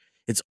LAN.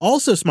 It's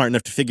also smart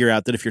enough to figure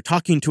out that if you're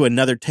talking to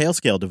another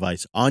Tailscale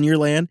device on your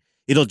LAN,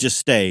 it'll just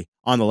stay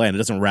on the LAN. It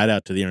doesn't rat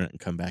out to the internet and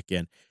come back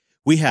in.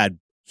 We had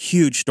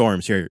huge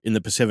storms here in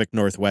the Pacific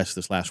Northwest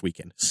this last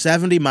weekend.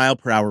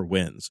 70-mile-per-hour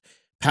winds.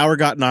 Power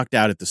got knocked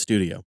out at the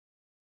studio.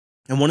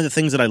 And one of the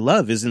things that I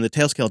love is in the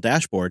Tailscale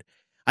dashboard,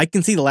 I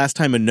can see the last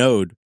time a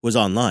node was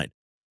online.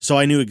 So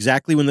I knew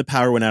exactly when the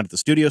power went out at the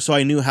studio, so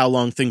I knew how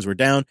long things were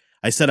down.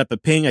 I set up a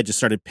ping. I just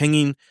started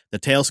pinging the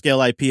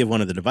Tailscale IP of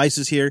one of the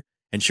devices here.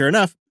 And sure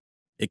enough,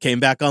 it came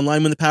back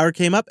online when the power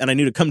came up, and I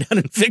knew to come down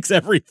and fix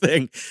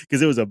everything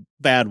because it was a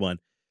bad one.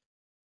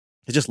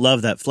 I just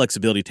love that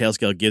flexibility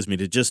Tailscale gives me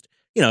to just,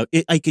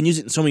 I can use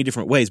it in so many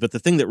different ways. But the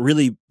thing that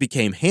really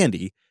became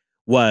handy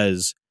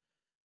was,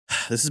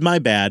 this is my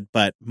bad,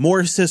 but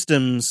more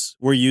systems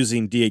were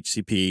using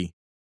DHCP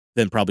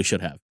than probably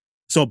should have.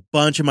 So a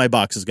bunch of my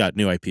boxes got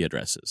new IP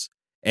addresses.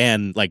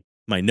 And like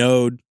my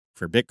node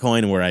for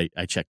Bitcoin, where I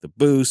check the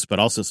boost, but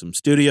also some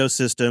studio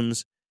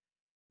systems.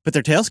 But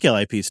their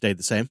Tailscale IP stayed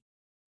the same.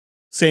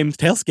 Same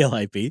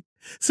Tailscale IP.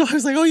 So I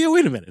was like, oh yeah,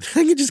 wait a minute.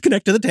 I can just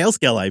connect to the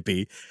Tailscale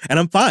IP and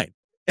I'm fine.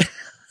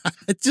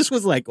 It just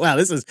was like, wow,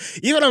 this is,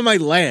 even on my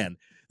LAN,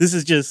 this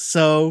is just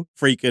so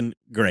freaking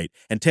great.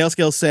 And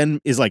Tailscale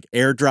Send is like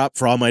airdrop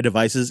for all my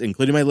devices,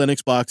 including my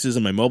Linux boxes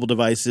and my mobile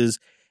devices.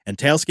 And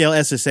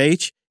Tailscale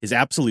SSH is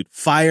absolute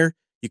fire.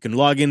 You can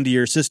log into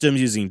your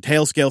systems using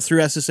Tailscale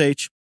through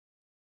SSH.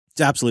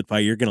 It's absolute fire.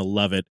 You're going to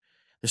love it.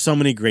 There's so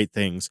many great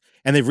things.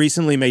 And they've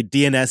recently made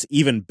DNS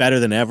even better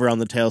than ever on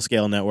the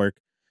Tailscale network.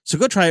 So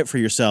go try it for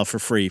yourself for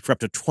free for up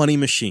to 20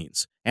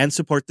 machines and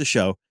support the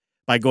show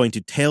by going to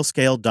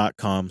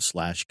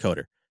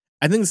tailscale.com/coder.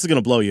 I think this is going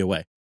to blow you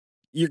away.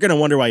 You're going to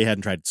wonder why you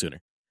hadn't tried it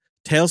sooner.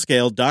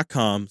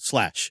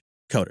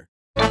 tailscale.com/coder.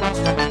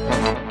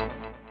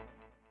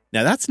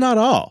 Now, that's not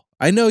all.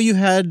 I know you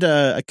had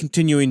a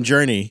continuing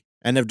journey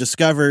and have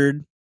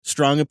discovered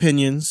strong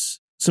opinions,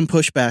 some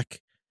pushback,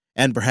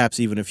 and perhaps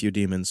even a few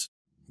demons.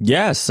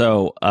 Yeah,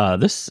 so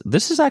this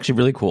is actually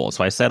really cool.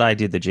 So I said I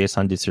did the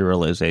JSON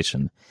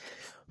deserialization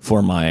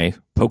for my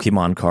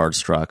Pokemon card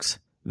structs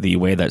the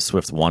way that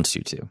Swift wants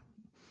you to,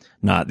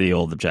 not the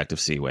old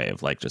Objective-C way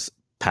of like just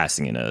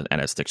passing in a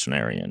NS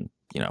dictionary and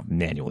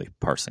manually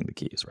parsing the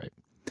keys, right?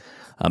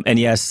 And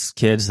yes,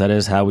 kids, that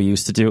is how we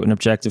used to do it in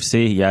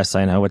Objective-C. Yes,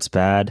 I know it's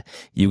bad.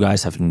 You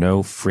guys have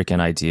no freaking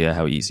idea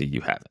how easy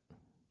you have it.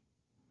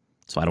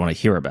 So I don't want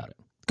to hear about it.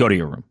 Go to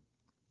your room.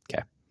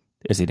 Okay.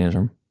 Is he in his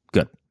room?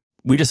 Good.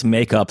 We just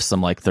make up some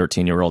like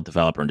 13-year-old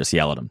developer and just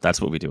yell at him. That's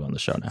what we do on the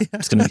show now.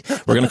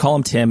 We're going to call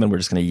him Tim, and we're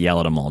just going to yell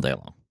at him all day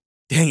long.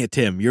 Dang it,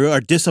 Tim. You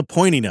are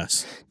disappointing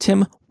us.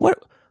 Tim, what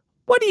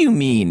do you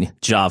mean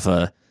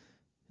Java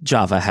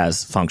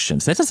has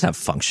functions? That doesn't have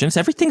functions.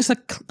 Everything's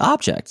an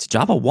object.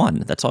 Java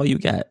 1. That's all you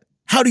get.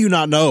 How do you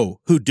not know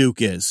who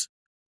Duke is?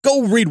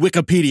 Go read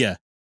Wikipedia.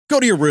 Go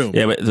to your room.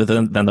 Yeah, but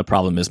then the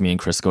problem is me and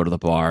Chris go to the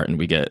bar and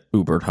we get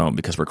Ubered home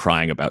because we're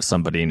crying about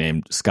somebody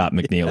named Scott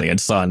McNeely and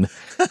son.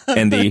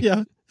 And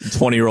the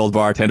 20-year-old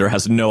bartender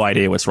has no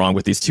idea what's wrong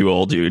with these two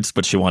old dudes,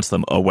 but she wants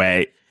them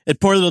away. And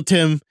poor little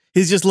Tim,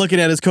 he's just looking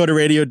at his Coda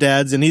Radio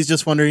dads and he's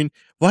just wondering,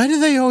 why do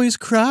they always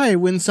cry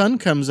when sun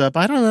comes up?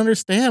 I don't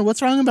understand.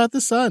 What's wrong about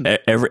the sun?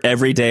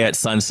 Every day at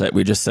sunset,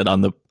 we just sit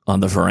on the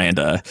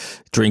veranda,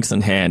 drinks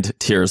in hand,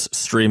 tears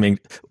streaming,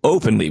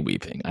 openly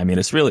weeping. I mean,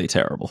 it's really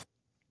terrible.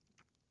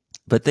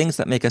 But things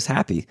that make us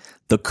happy.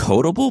 The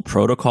Codable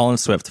protocol in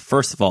Swift.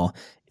 First of all,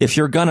 if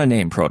you're going to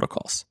name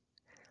protocols,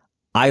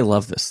 I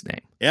love this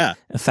name. Yeah.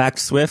 In fact,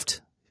 Swift,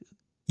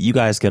 you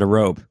guys get a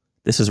robe.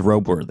 This is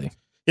robe worthy.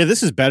 Yeah,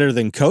 this is better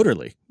than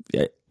Coderly.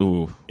 Yeah.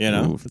 Ooh,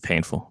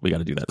 painful. We got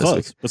to do that this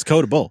week. What's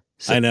Codable?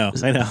 So, I know.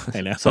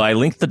 So I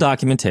linked the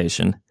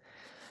documentation.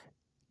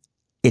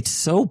 It's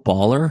so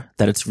baller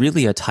that it's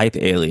really a type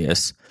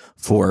alias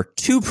for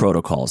two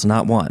protocols,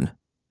 not one.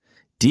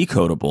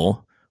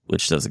 Decodable,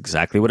 which does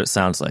exactly what it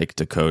sounds like,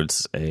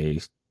 decodes a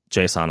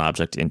JSON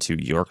object into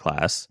your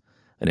class,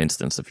 an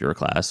instance of your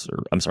class,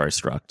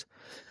 struct.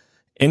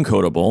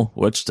 Encodable,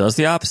 which does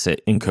the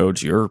opposite,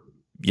 encodes your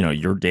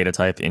data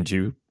type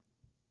into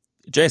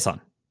JSON.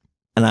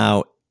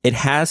 Now, it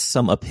has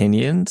some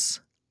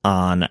opinions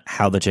on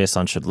how the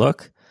JSON should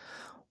look,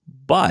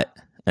 but,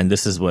 and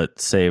this is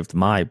what saved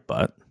my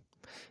butt,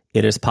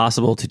 it is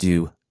possible to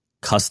do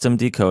custom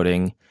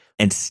decoding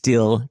and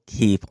still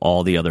keep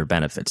all the other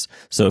benefits.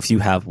 So if you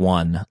have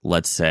one,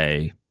 let's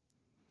say,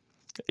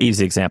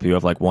 easy example, you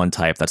have like one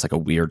type that's like a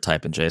weird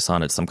type in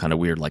JSON. It's some kind of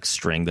weird like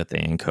string that they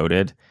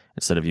encoded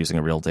instead of using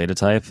a real data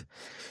type.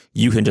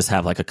 You can just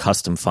have like a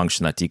custom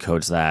function that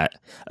decodes that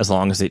as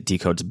long as it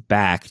decodes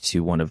back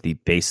to one of the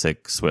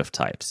basic Swift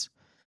types.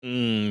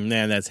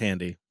 Man, that's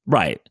handy.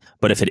 Right.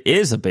 But if it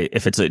is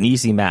if it's an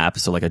easy map,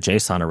 so like a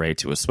JSON array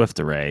to a Swift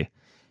array,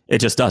 it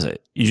just does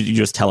it. You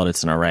just tell it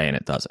it's an array and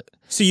it does it.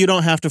 So you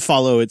don't have to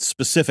follow its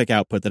specific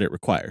output that it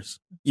requires.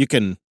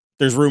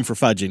 There's room for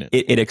fudging it.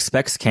 It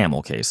expects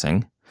camel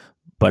casing,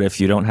 but if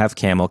you don't have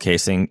camel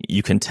casing,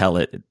 you can tell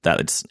it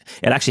that it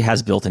actually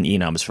has built-in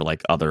enums for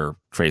like other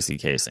crazy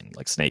casing,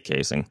 like snake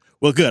casing.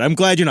 Well, good. I'm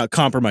glad you're not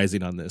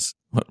compromising on this.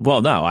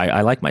 Well, no,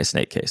 I like my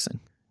snake casing.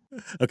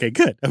 Okay,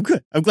 good. I'm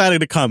good. I'm glad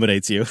it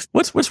accommodates you.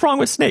 What's wrong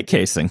with snake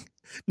casing?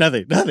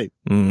 Nothing.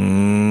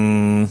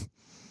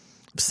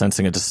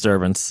 Sensing a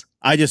disturbance.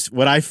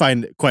 What I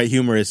find quite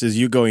humorous is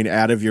you going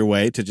out of your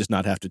way to just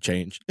not have to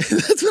change.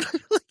 That's what I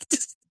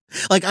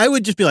like. I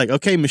would just be like,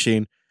 okay,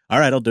 machine. All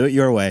right, I'll do it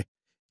your way.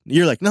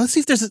 You're like, no, let's see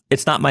if there's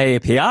It's not my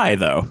API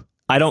though.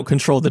 I don't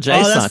control the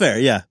JSON. Oh, that's fair.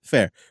 Yeah,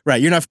 fair.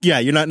 Right. You're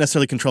not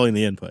necessarily controlling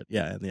the input.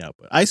 Yeah, and the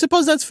output. I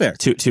suppose that's fair.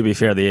 To be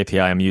fair, the API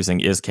I'm using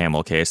is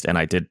camel cased, and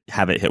I did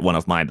have it hit one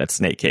of mine that's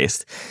snake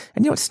cased.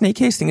 And you know what? Snake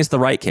casing is the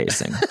right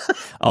casing.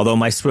 Although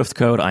my Swift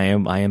code, I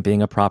am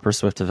being a proper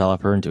Swift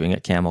developer and doing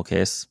it camel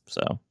case.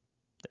 So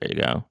there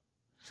you go.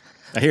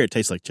 I hear it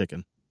tastes like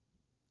chicken.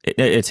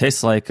 It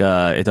tastes like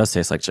it does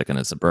taste like chicken.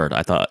 It's a bird.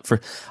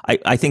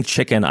 I think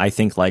chicken. I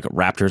think like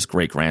Raptor's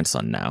great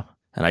grandson now.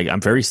 And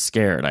I'm very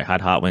scared. I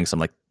had hot wings. I'm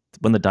like,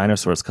 when the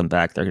dinosaurs come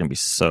back, they're going to be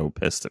so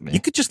pissed at me. You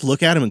could just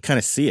look at them and kind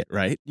of see it,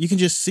 right? You can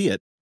just see it.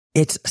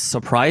 It's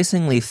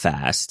surprisingly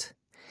fast.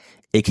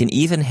 It can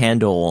even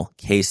handle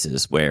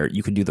cases where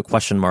you can do the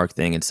question mark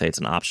thing and say it's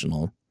an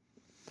optional.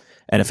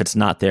 And if it's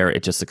not there,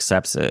 it just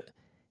accepts it.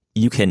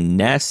 You can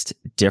nest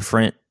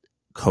different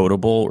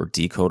codable or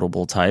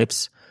decodable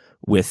types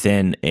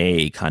within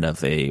a kind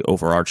of a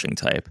overarching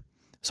type.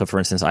 So, for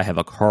instance, I have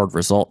a card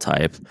result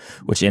type,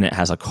 which in it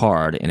has a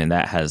card, and in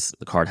that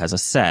the card has a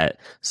set,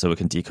 so it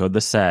can decode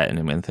the set,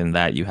 and within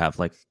that you have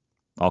like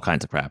all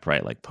kinds of crap,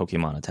 right? Like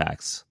Pokemon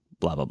attacks,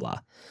 blah blah blah.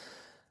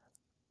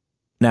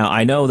 Now,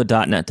 I know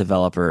the .NET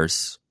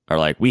developers are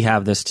like, we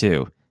have this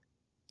too.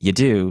 You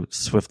do.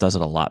 Swift does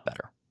it a lot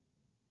better,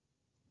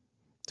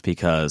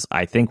 because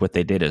I think what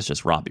they did is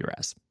just rob your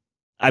ass.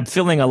 I'm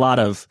feeling a lot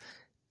of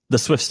the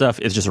Swift stuff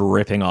is just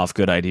ripping off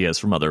good ideas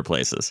from other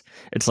places.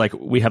 It's like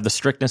we have the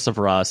strictness of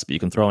Rust, but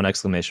you can throw an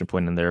exclamation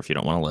point in there if you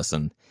don't want to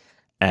listen.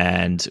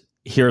 And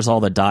here's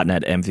all the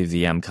 .NET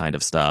MVVM kind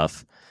of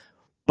stuff,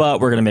 but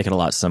we're going to make it a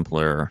lot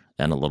simpler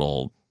and a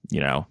little,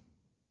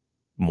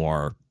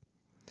 more,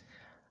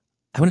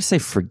 I wouldn't say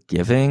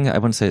forgiving. I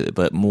wouldn't say,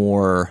 but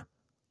more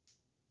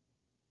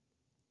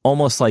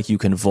almost like you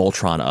can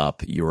Voltron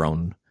up your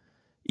own.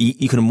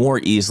 You can more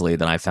easily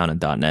than I found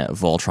in .NET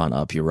Voltron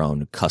up your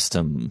own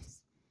custom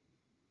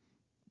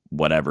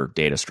whatever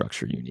data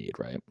structure you need,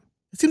 right?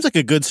 It seems like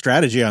a good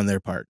strategy on their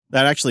part.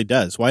 That actually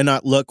does. Why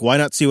not look? Why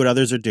not see what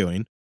others are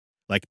doing?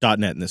 Like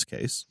 .NET in this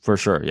case. For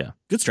sure, yeah.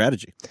 Good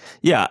strategy.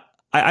 Yeah,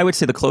 I would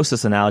say the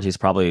closest analogy is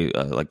probably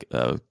like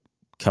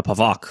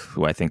Kapavok,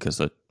 who I think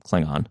is a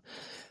Klingon.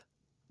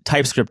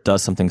 TypeScript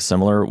does something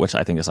similar, which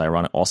I think is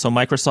ironic. Also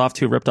Microsoft,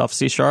 who ripped off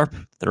C#,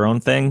 their own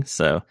thing.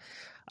 So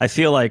I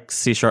feel like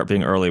C#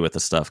 being early with the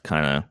stuff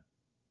kind of,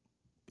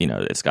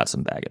 it's got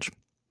some baggage.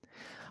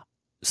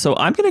 So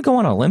I'm going to go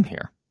on a limb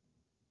here.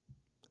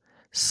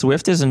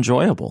 Swift is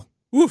enjoyable.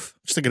 Oof.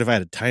 Just thinking if I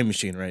had a time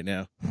machine right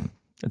now.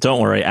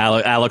 Don't worry,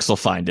 Alex will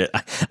find it.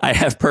 I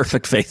have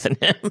perfect faith in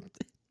him.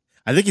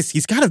 I think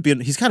he's got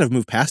to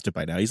moved past it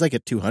by now. He's like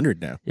at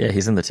 200 now. Yeah,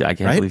 he's in the I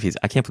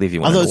can't believe he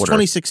went. Although it's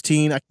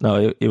 2016.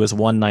 No, it was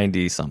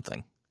 190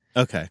 something.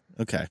 Okay.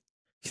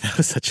 That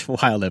was such a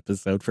wild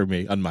episode for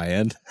me on my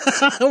end,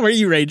 where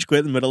you rage quit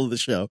in the middle of the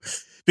show.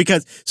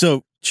 Because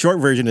short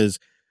version is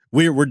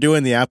we're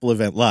doing the Apple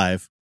event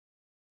live.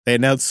 They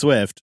announced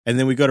Swift, and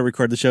then we go to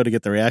record the show to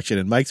get the reaction,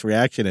 and Mike's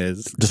reaction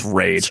is just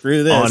rage.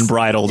 Screw this.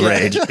 Unbridled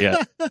rage.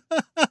 Yeah.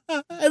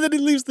 And then he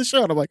leaves the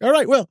show, and I'm like, all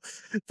right, well,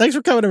 thanks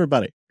for coming,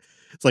 everybody.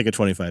 It's like a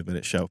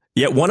 25-minute show.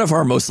 Yeah, one of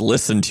our most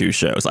listened to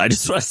shows. I'm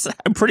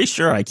pretty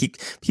sure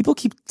people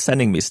keep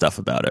sending me stuff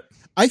about it.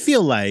 I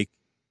feel like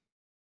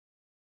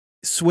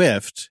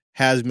Swift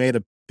has made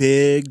a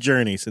big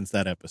journey since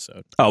that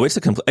episode. Oh,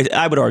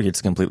 I would argue it's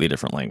a completely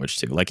different language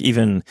too. Like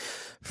even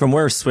from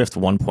where Swift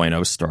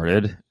 1.0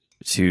 started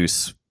to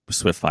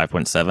Swift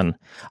 5.7,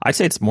 I'd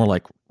say it's more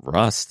like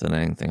Rust than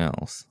anything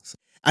else.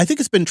 I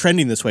think it's been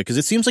trending this way because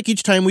it seems like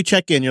each time we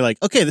check in, you're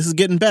like, okay, this is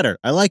getting better.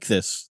 I like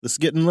this. This is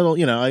getting a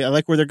little, I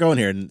like where they're going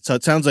here. And so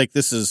it sounds like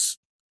it's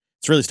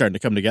really starting to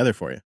come together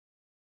for you.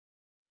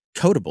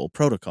 Codable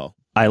protocol.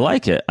 I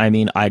like it. I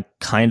mean, I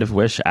kind of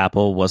wish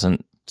Apple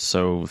wasn't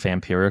so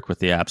vampiric with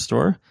the App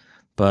Store.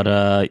 But,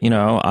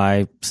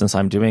 since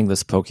I'm doing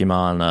this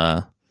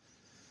Pokemon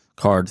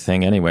card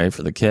thing anyway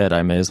for the kid,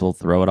 I may as well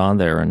throw it on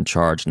there and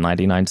charge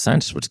 99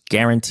 cents, which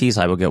guarantees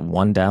I will get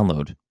one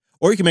download.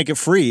 Or you can make it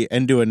free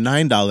and do a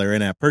 $9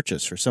 in-app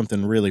purchase for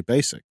something really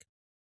basic,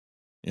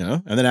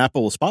 and then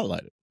Apple will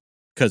spotlight it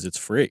because it's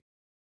free.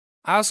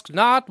 Ask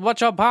not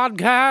what your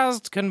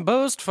podcast can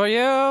boost for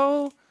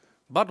you,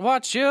 but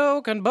what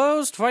you can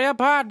boost for your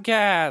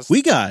podcast.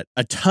 We got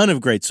a ton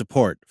of great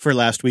support for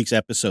last week's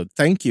episode.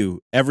 Thank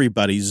you,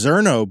 everybody.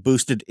 Zerno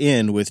boosted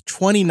in with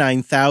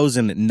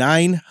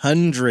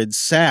 29,900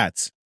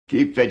 sats.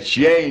 Keep the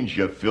change,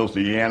 you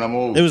filthy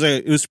animal.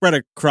 It was spread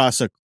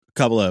across a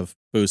couple of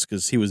boosts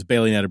because he was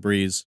bailing out of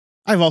Breeze.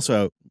 I've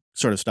also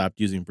sort of stopped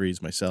using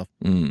Breeze myself.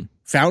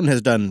 Fountain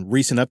has done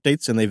recent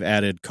updates, and they've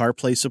added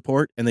CarPlay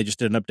support, and they just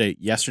did an update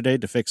yesterday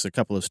to fix a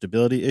couple of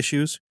stability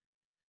issues.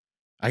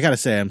 I gotta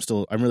say,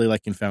 I'm really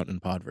liking Fountain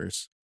and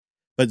Podverse.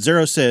 But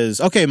Zero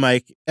says, okay,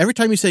 Mike, every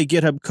time you say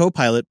GitHub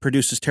Copilot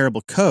produces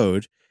terrible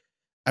code,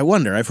 I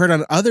wonder, I've heard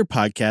on other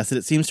podcasts that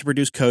it seems to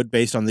produce code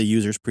based on the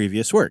user's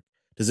previous work.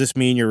 Does this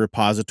mean your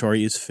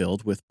repository is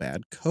filled with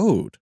bad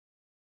code?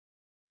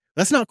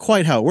 That's not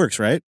quite how it works,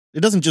 right? It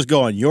doesn't just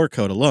go on your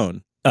code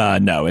alone.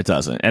 No, it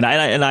doesn't. And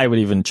I would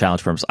even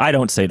challenge firms. I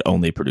don't say it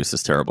only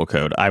produces terrible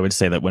code. I would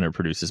say that when it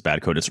produces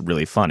bad code, it's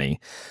really funny,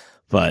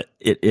 but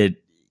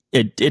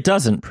it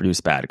doesn't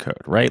produce bad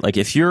code, right? Like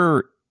if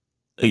you're,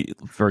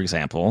 for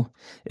example,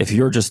 if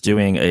you're just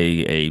doing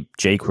a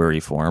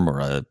jQuery form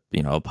or a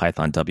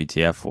Python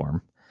WTF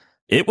form,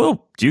 it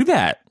will do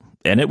that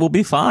and it will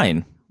be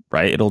fine,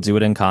 right? It'll do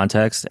it in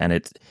context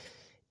and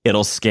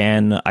it'll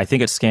scan. I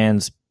think it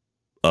scans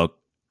a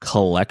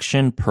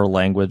collection per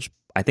language.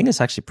 I think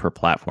it's actually per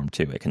platform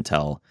too. It can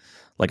tell,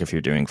 like if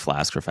you're doing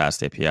Flask or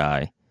Fast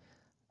API,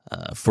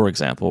 for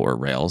example, or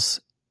Rails,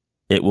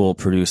 it will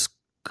produce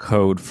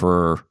code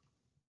for,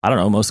 I don't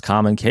know, most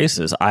common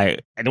cases. I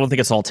don't think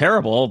it's all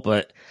terrible,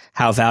 but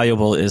how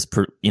valuable is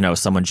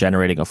someone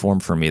generating a form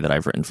for me that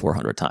I've written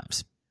 400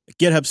 times?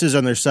 GitHub says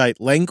on their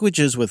site,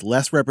 languages with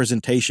less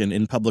representation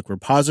in public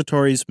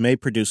repositories may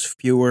produce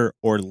fewer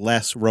or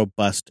less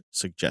robust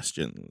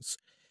suggestions.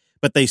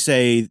 But they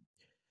say,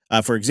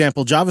 for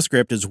example,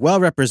 JavaScript is well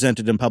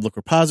represented in public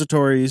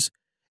repositories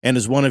and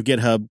is one of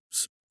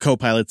GitHub's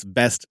Copilot's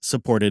best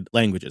supported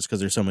languages because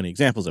there's so many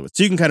examples of it.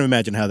 So you can kind of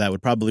imagine how that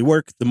would probably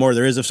work. The more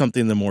there is of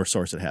something, the more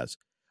source it has.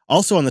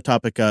 Also on the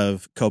topic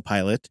of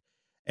Copilot,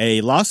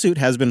 a lawsuit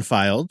has been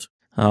filed.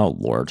 Oh,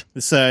 Lord.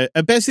 It's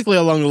basically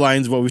along the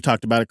lines of what we've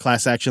talked about, a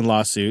class action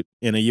lawsuit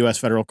in a U.S.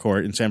 federal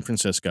court in San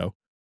Francisco.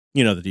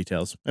 You know the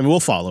details. I mean,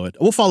 we'll follow it.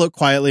 We'll follow it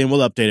quietly, and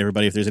we'll update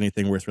everybody if there's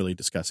anything worth really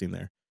discussing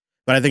there.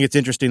 But I think it's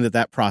interesting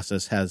that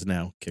process has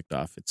now kicked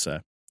off. It's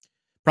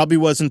probably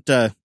wasn't,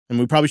 and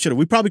we probably could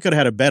have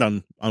had a bet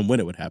on when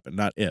it would happen,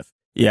 not if.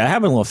 Yeah, I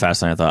have been a little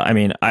faster than I thought. I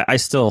mean, I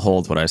still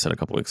hold what I said a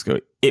couple weeks ago.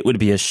 It would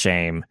be a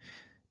shame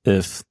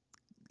if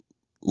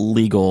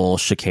legal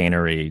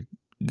chicanery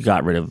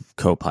got rid of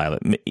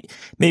Copilot.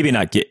 Maybe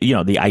not get,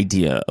 the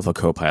idea of a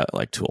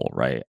Copilot-like tool,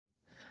 right?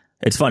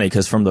 It's funny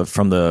because from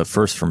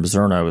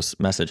Zerno's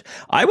message,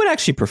 I would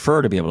actually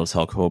prefer to be able to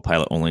tell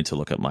Copilot only to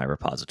look at my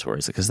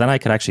repositories because then I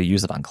could actually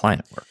use it on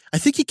client work. I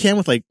think you can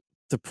with like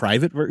the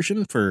private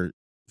version for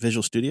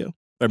Visual Studio,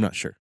 but I'm not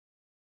sure.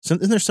 So,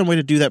 isn't there some way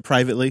to do that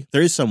privately?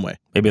 There is some way.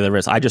 Maybe there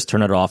is. I just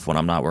turn it off when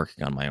I'm not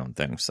working on my own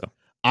thing. So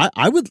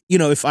I would,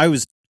 if I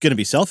was going to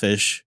be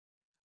selfish,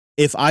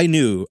 if I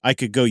knew I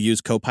could go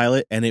use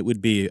Copilot and it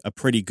would be a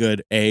pretty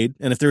good aid,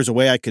 and if there was a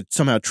way I could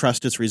somehow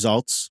trust its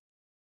results,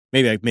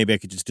 maybe I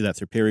could just do that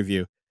through peer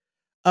review.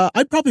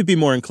 I'd probably be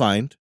more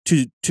inclined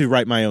to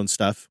write my own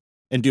stuff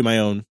and do my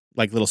own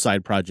like little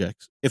side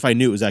projects if I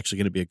knew it was actually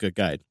going to be a good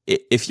guide.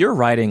 If you're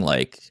writing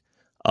like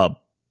a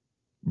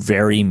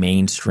very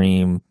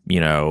mainstream,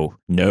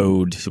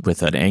 Node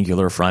with an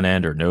Angular front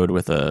end or Node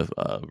with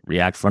a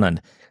React front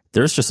end,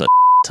 there's just a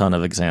ton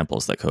of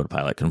examples that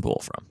Copilot can pull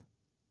from.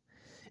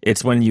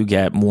 It's when you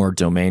get more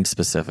domain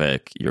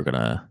specific, you're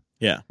gonna.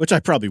 Yeah, which I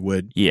probably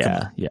would.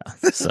 Yeah.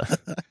 So.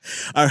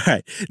 All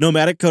right.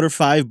 Nomadic Coder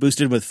 5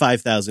 boosted with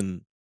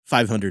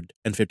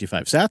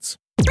 5,555 sats.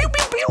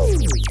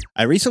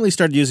 I recently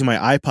started using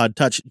my iPod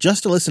Touch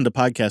just to listen to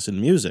podcasts and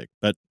music,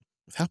 but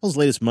with Apple's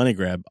latest money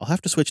grab, I'll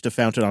have to switch to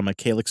Fountain on my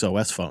Calyx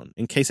OS phone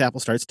in case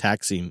Apple starts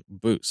taxing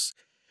boosts.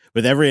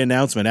 With every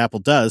announcement Apple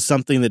does,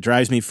 something that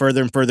drives me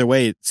further and further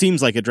away, it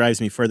seems like it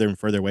drives me further and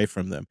further away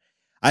from them.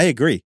 I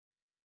agree.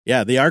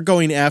 Yeah, they are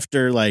going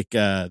after like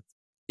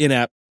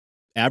in-app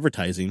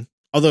advertising.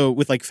 Although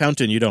with like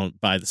Fountain, you don't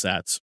buy the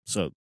sats,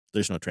 so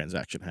there's no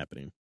transaction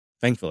happening.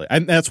 Thankfully,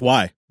 that's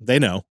why they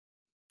know.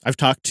 I've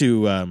talked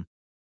to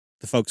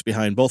the folks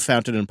behind both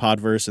Fountain and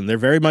Podverse, and they're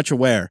very much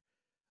aware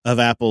of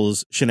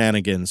Apple's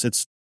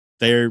shenanigans.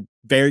 They're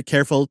very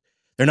careful.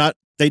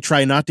 They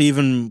try not to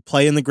even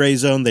play in the gray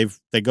zone.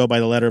 They go by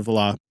the letter of the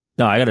law.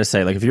 No, I got to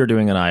say, like if you're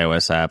doing an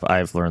iOS app,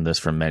 I've learned this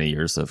from many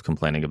years of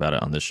complaining about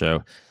it on this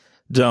show.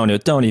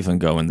 Don't even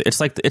go in. It's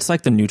like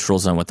the neutral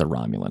zone with the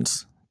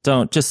Romulans.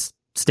 Just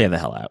stay the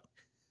hell out.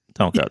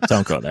 Don't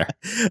go there.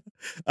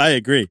 I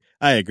agree.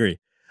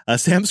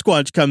 Sam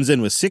Squanch comes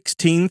in with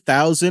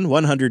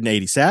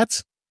 16,180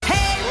 sats.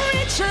 Hey,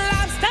 Rich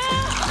Lobster!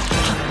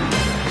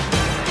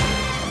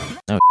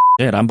 Oh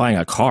shit! I'm buying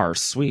a car.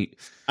 Sweet.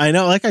 I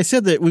know. Like I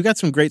said, that we've got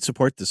some great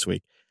support this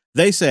week.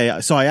 They say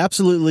so. I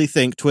absolutely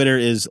think Twitter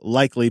is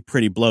likely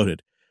pretty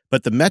bloated.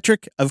 But the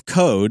metric of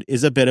code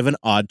is a bit of an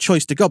odd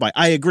choice to go by.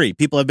 I agree.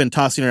 People have been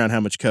tossing around how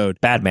much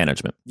code. Bad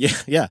management.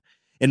 Yeah.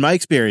 In my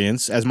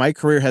experience, as my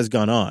career has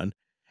gone on,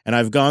 and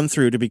I've gone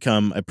through to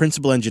become a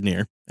principal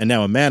engineer and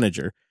now a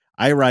manager,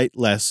 I write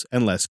less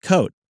and less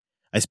code.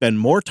 I spend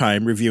more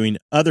time reviewing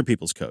other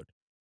people's code,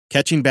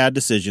 catching bad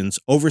decisions,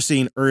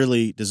 overseeing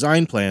early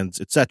design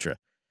plans, etc.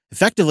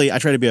 Effectively, I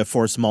try to be a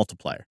force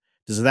multiplier.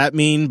 Does that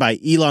mean by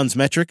Elon's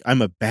metric,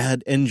 I'm a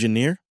bad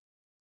engineer?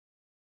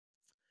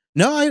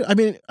 No, I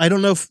mean, I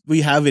don't know if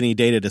we have any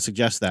data to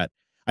suggest that.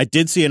 I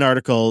did see an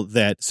article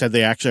that said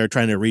they actually are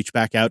trying to reach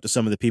back out to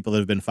some of the people that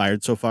have been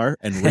fired so far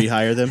and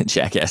rehire them.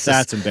 Jackasses.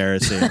 That's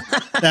embarrassing.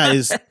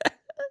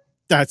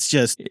 That's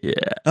just, yeah.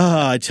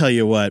 Oh, I tell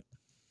you what,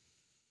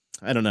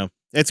 I don't know.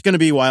 It's going to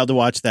be wild to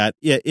watch that.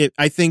 Yeah,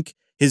 I think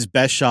his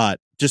best shot,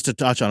 just to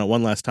touch on it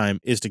one last time,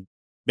 is to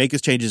make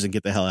his changes and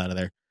get the hell out of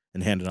there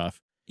and hand it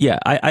off. Yeah,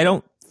 I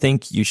don't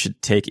think you should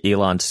take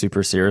Elon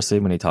super seriously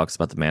when he talks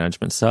about the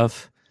management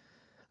stuff,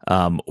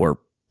 or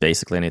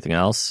basically anything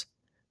else,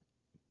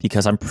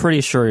 because I'm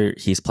pretty sure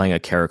he's playing a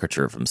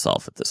caricature of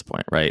himself at this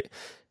point, right?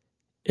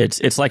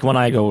 It's like when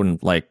I go and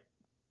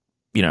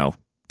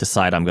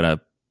decide I'm going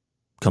to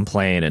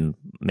complain and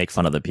make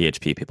fun of the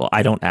PHP people.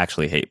 I don't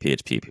actually hate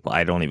PHP people.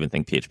 I don't even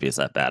think PHP is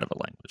that bad of a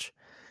language.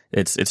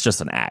 It's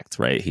just an act,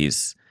 right?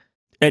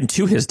 And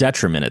to his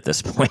detriment at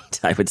this point,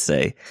 I would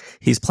say,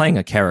 he's playing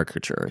a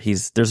caricature.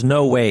 There's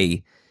no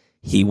way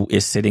he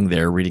is sitting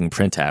there reading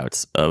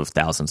printouts of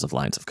thousands of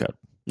lines of code.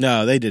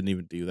 No, they didn't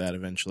even do that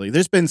eventually.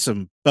 There's been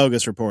some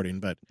bogus reporting,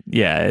 but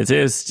yeah,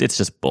 it's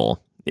just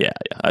bull. Yeah.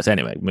 So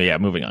anyway,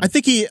 moving on. I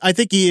think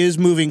he is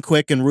moving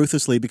quick and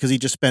ruthlessly because he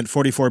just spent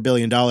 $44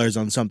 billion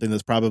on something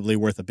that's probably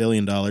worth $1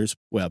 billion.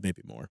 Well,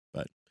 maybe more,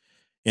 but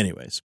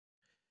anyways.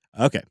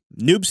 Okay.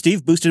 Noob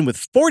Steve boosted with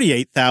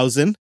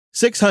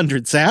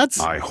 48,600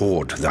 sats. I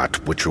hoard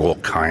that which your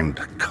kind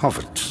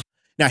covets.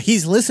 Now,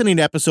 he's listening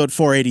to episode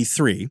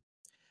 483.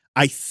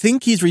 I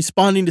think he's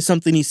responding to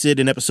something he said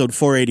in episode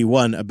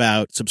 481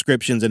 about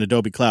subscriptions in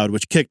Adobe Cloud,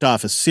 which kicked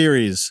off a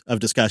series of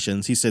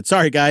discussions. He said,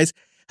 sorry, guys,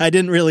 I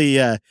didn't really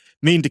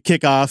mean to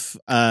kick off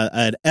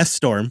an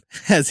S-storm,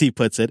 as he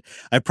puts it.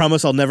 I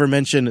promise I'll never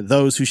mention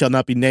those who shall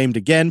not be named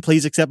again.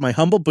 Please accept my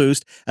humble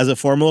boost as a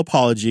formal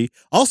apology.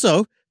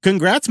 Also,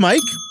 congrats, Mike.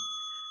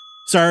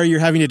 Sorry you're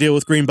having to deal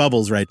with green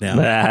bubbles right now.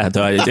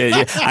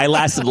 I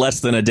lasted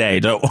less than a day,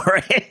 don't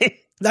worry.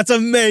 That's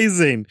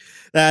amazing.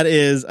 That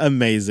is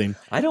amazing.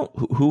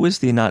 Who is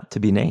the not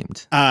to be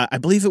named? I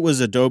believe it was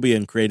Adobe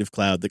and Creative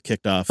Cloud that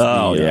kicked off. Yeah.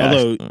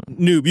 Although,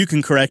 Noob, you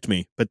can correct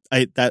me, but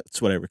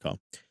that's what I recall.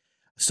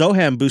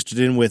 Soham boosted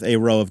in with a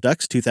row of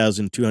ducks,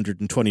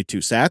 2,222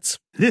 sats.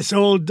 This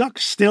old duck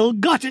still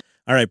got it.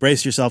 All right,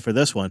 brace yourself for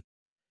this one.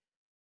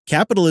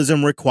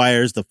 Capitalism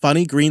requires the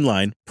funny green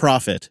line,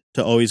 profit,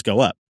 to always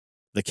go up.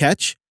 The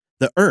catch?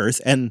 The Earth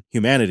and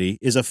humanity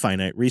is a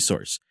finite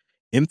resource.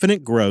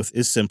 Infinite growth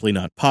is simply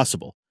not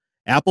possible.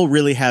 Apple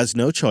really has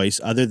no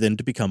choice other than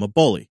to become a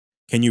bully.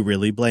 Can you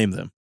really blame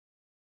them?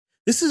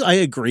 I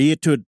agree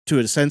to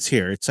a sense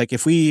here. It's like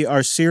if we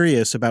are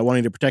serious about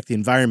wanting to protect the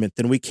environment,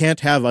 then we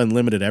can't have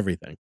unlimited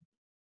everything.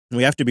 And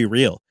we have to be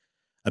real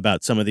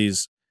about some of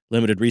these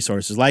limited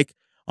resources. Like,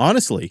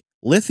 honestly,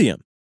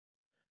 lithium.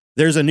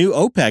 There's a new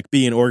OPEC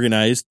being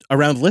organized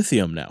around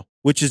lithium now,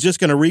 which is just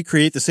going to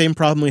recreate the same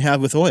problem we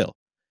have with oil.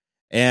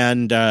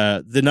 And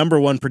the number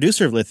one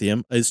producer of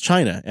lithium is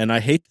China. And I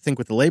hate to think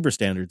what the labor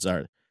standards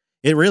are.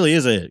 It really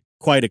is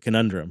quite a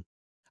conundrum.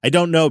 I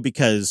don't know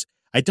because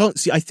I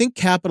think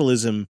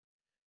capitalism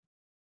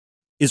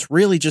is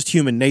really just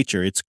human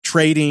nature. It's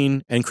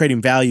trading and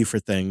creating value for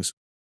things.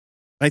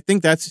 I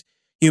think that's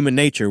human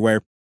nature,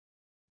 where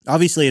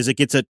obviously as it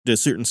gets at a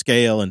certain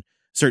scale and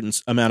certain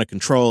amount of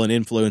control and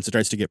influence, it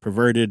starts to get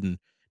perverted. And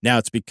now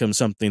it's become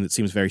something that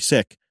seems very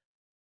sick.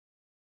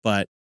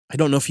 But I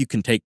don't know if you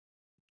can take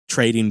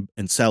trading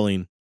and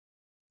selling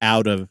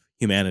out of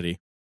humanity.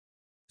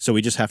 So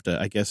we just have to,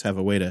 I guess, have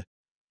a way to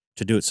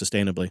do it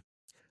sustainably.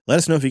 Let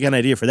us know if you got an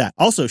idea for that.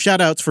 Also,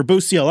 shout outs for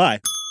Boost CLI.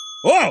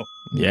 Whoa!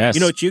 Yes.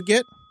 You know what you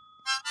get?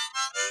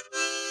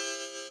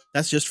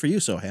 That's just for you,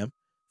 Soham,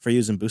 for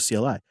using Boost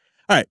CLI. All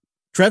right.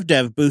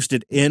 TrevDev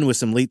boosted in with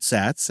some leet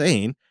sats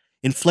saying,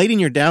 inflating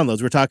your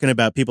downloads. We're talking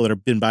about people that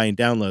have been buying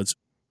downloads.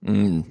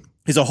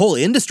 Is a whole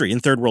industry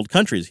in third world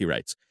countries, he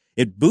writes.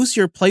 It boosts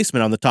your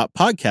placement on the top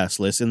podcast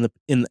list in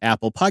the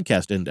Apple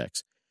Podcast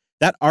Index.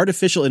 That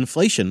artificial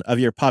inflation of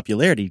your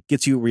popularity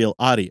gets you real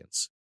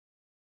audience.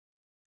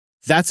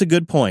 That's a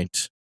good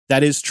point.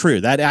 That is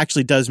true. That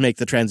actually does make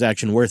the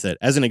transaction worth it.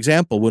 As an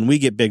example, when we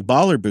get big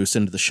baller boosts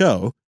into the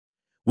show,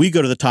 we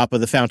go to the top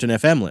of the Fountain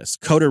FM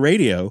list. Coda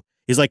Radio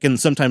is like in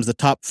sometimes the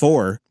top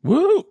 4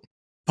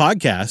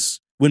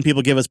 podcasts when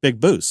people give us big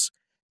boosts.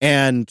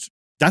 And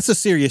that's a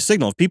serious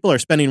signal. If people are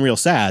spending real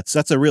sats,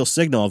 that's a real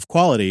signal of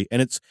quality.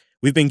 And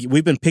we've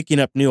been picking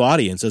up new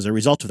audience as a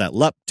result of that.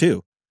 LUP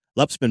too.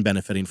 LUP's been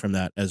benefiting from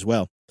that as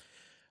well.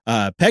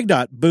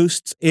 PegDot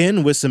boosts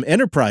in with some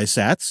enterprise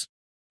sats.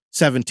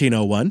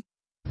 1701.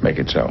 Make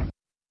it so.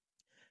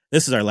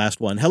 This is our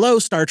last one. Hello,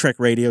 Star Trek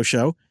radio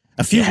show.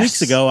 A few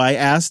weeks ago, I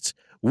asked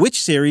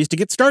which series to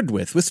get started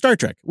with Star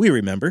Trek. We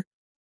remember.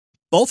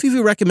 Both of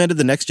you recommended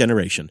The Next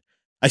Generation.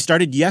 I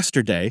started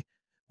yesterday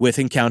with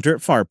Encounter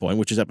at Farpoint,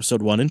 which is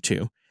episode 1 and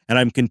 2. And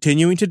I'm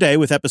continuing today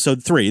with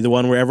episode 3, the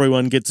one where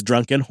everyone gets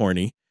drunk and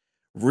horny.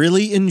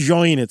 Really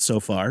enjoying it so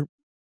far.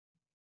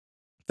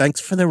 Thanks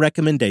for the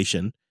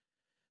recommendation.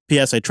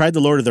 P.S. I tried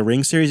the Lord of the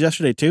Rings series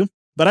yesterday too,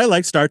 but I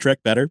like Star Trek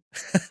better.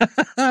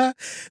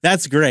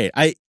 That's great.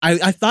 I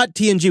thought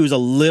TNG was a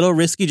little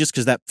risky just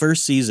because that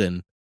first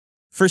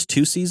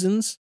 2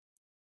 seasons,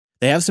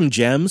 they have some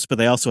gems, but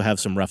they also have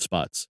some rough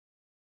spots.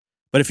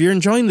 But if you're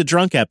enjoying the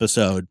drunk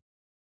episode,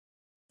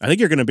 I think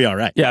you're going to be all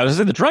right. Yeah, I was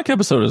saying the drunk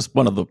episode is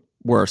one of the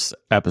worst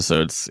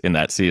episodes in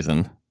that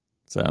season.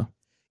 So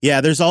yeah,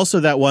 there's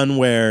also that one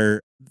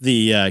where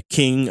the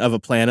king of a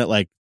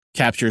planet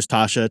captures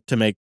Tasha to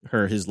make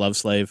her his love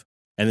slave.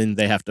 and then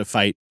they have to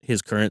fight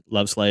his current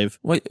love slave.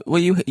 Well,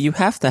 you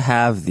have to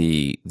have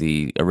the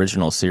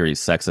original series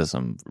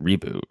sexism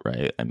reboot,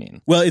 right? I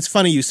mean, well, it's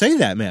funny you say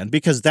that, man,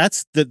 because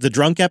that's the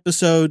drunk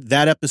episode.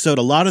 That episode,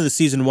 a lot of the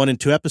season 1 and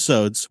 2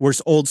 episodes were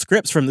old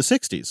scripts from the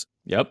 60s.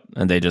 Yep,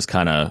 and they just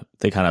kind of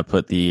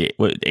put the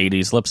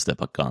 80s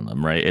lipstick on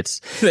them, right? It's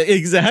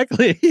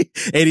exactly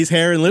 80s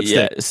hair and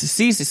lipstick. Yeah,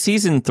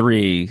 season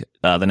 3,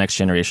 the Next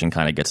Generation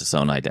kind of gets its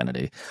own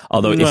identity.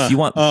 Although, if you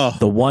want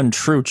the one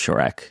true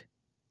Shrek,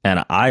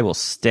 and I will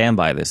stand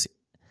by this,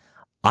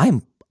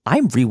 I'm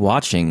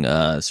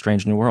rewatching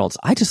Strange New Worlds.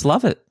 I just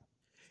love it.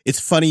 It's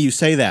funny you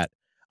say that.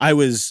 I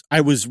was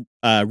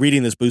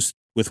reading this boost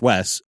with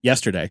Wes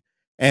yesterday,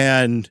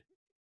 and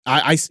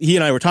he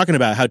and I were talking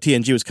about how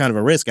TNG was kind of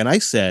a risk, and I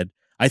said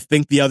I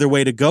think the other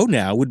way to go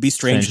now would be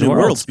Strange New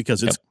Worlds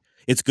because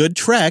it's good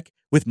Trek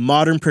with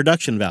modern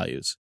production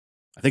values.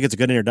 I think it's a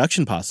good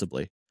introduction,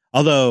 possibly.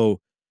 Although,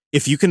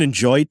 if you can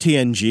enjoy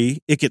TNG,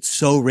 it gets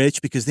so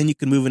rich because then you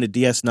can move into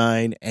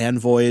DS9 and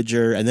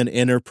Voyager and then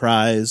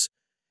Enterprise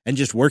and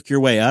just work your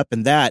way up,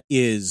 and that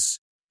is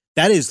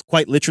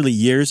quite literally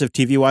years of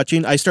TV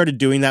watching. I started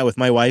doing that with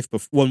my wife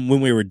when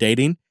we were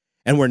dating,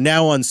 and we're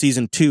now on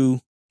season 2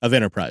 of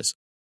Enterprise.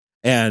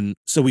 And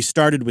so we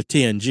started with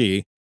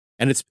TNG,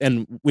 and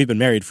we've been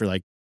married for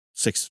like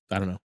 6, I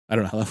don't know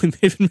how long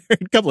we've been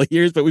married, a couple of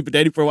years, but we've been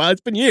dating for a while.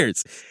 It's been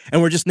years. And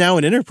we're just now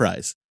in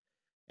Enterprise.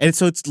 And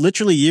so it's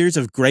literally years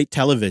of great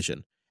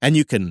television, and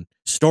you can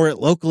store it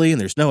locally and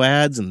there's no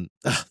ads. And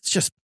it's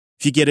just,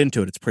 if you get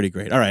into it, it's pretty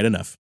great. All right,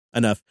 enough.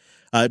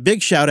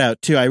 Big shout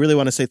out too. I really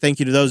want to say thank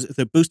you to those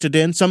that boosted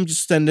in. Some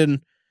just send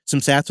in some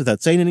sats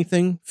without saying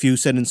anything. Few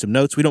send in some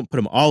notes. We don't put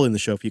them all in the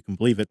show if you can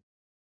believe it.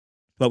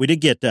 But we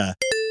did get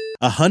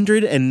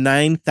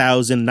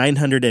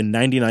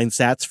 109,999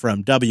 sats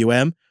from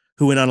WM,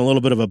 who went on a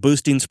little bit of a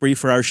boosting spree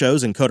for our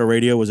shows, and Coda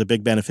Radio was a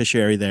big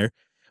beneficiary there.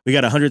 We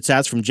got 100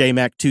 sats from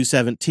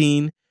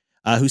JMac217,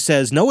 who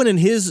says no one in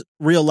his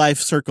real life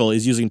circle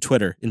is using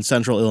Twitter in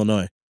Central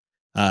Illinois.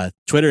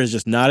 Twitter is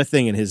just not a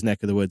thing in his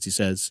neck of the woods, he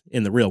says,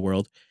 in the real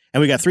world.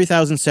 And we got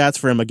 3,000 sats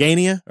from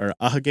Agania or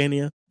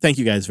Ahagania. Thank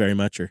you guys very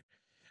much, or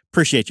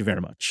appreciate you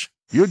very much.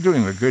 You're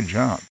doing a good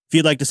job. If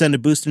you'd like to send a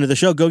boost into the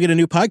show, go get a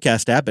new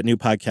podcast app at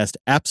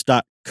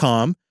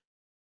newpodcastapps.com.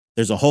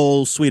 There's a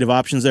whole suite of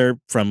options there,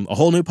 from a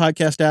whole new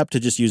podcast app to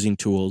just using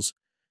tools.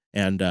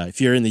 And if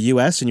you're in the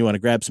U.S. and you want to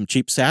grab some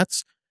cheap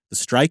sats, the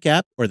Strike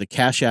app or the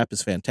Cash app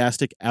is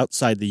fantastic.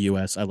 Outside the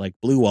U.S., I like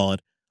Blue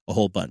Wallet a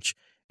whole bunch.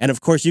 And of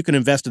course, you can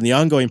invest in the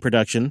ongoing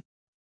production,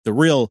 the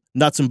real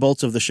nuts and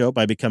bolts of the show,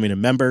 by becoming a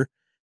member,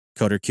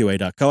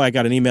 coderqa.co. I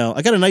got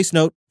a nice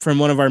note from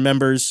one of our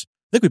members.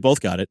 I think we both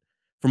got it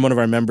from one of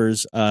our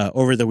members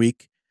over the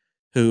week,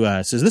 who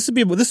says, this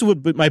is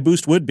what my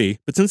boost would be,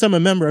 but since I'm a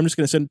member, I'm just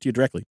going to send it to you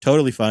directly.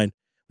 Totally fine.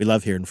 We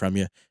love hearing from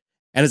you.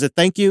 And as a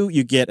thank you,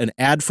 you get an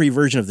ad-free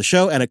version of the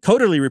show and a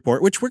Coderly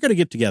report, which we're going to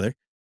get together.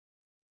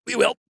 We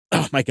will.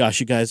 Oh my gosh,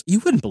 you guys, you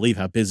wouldn't believe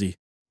how busy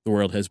the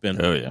world has been.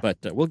 Oh yeah. But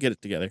we'll get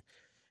it together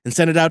and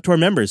send it out to our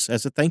members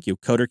as a thank you.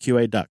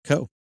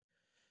 coderqa.co.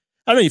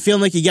 I don't know, you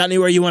feeling like you got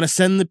anywhere you want to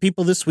send the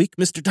people this week,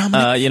 Mr.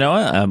 Dominic? You know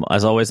what?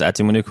 As always, at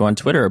Manuko on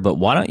Twitter, but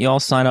why don't you all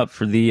sign up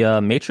for the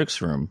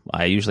Matrix room?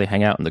 I usually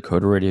hang out in the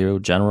Coder Radio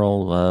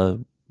General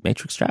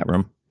Matrix chat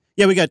room.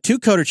 Yeah, we got 2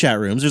 Coder chat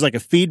rooms. There's like a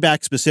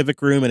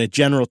feedback-specific room and a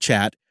general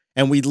chat,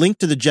 and we link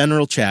to the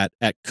general chat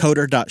at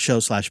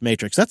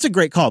coder.show/matrix. That's a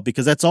great call,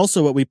 because that's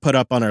also what we put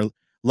up on our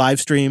live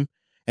stream,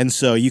 and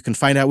so you can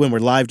find out when we're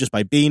live just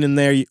by being in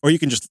there, or you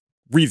can just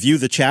review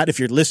the chat if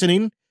you're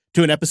listening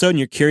to an episode and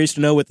you're curious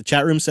to know what the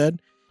chat room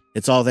said.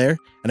 It's all there.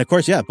 And of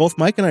course, yeah, both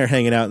Mike and I are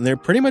hanging out in there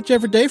pretty much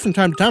every day from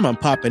time to time. I'm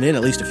popping in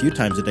at least a few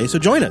times a day, so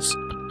join us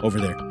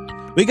over there.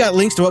 We got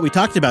links to what we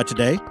talked about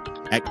today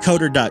at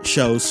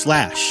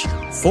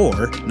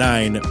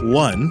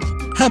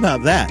coder.show/491. How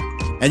about that?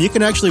 And you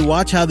can actually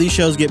watch how these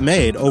shows get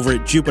made over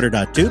at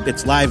Jupiter.tube.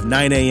 It's live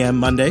 9 a.m.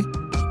 Monday,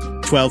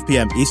 12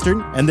 p.m.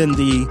 Eastern, and then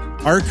the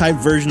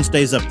archived version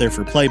stays up there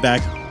for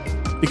playback,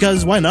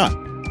 because why not?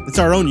 It's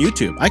our own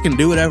YouTube. I can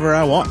do whatever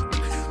I want.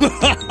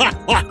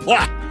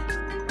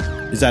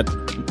 Is that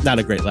not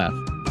a great laugh?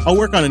 I'll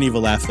work on an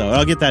evil laugh, though.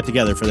 I'll get that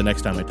together for the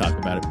next time I talk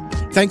about it.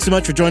 Thanks so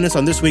much for joining us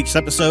on this week's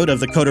episode of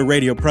the Coder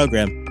Radio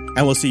program,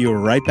 and we'll see you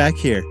right back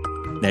here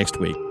next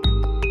week.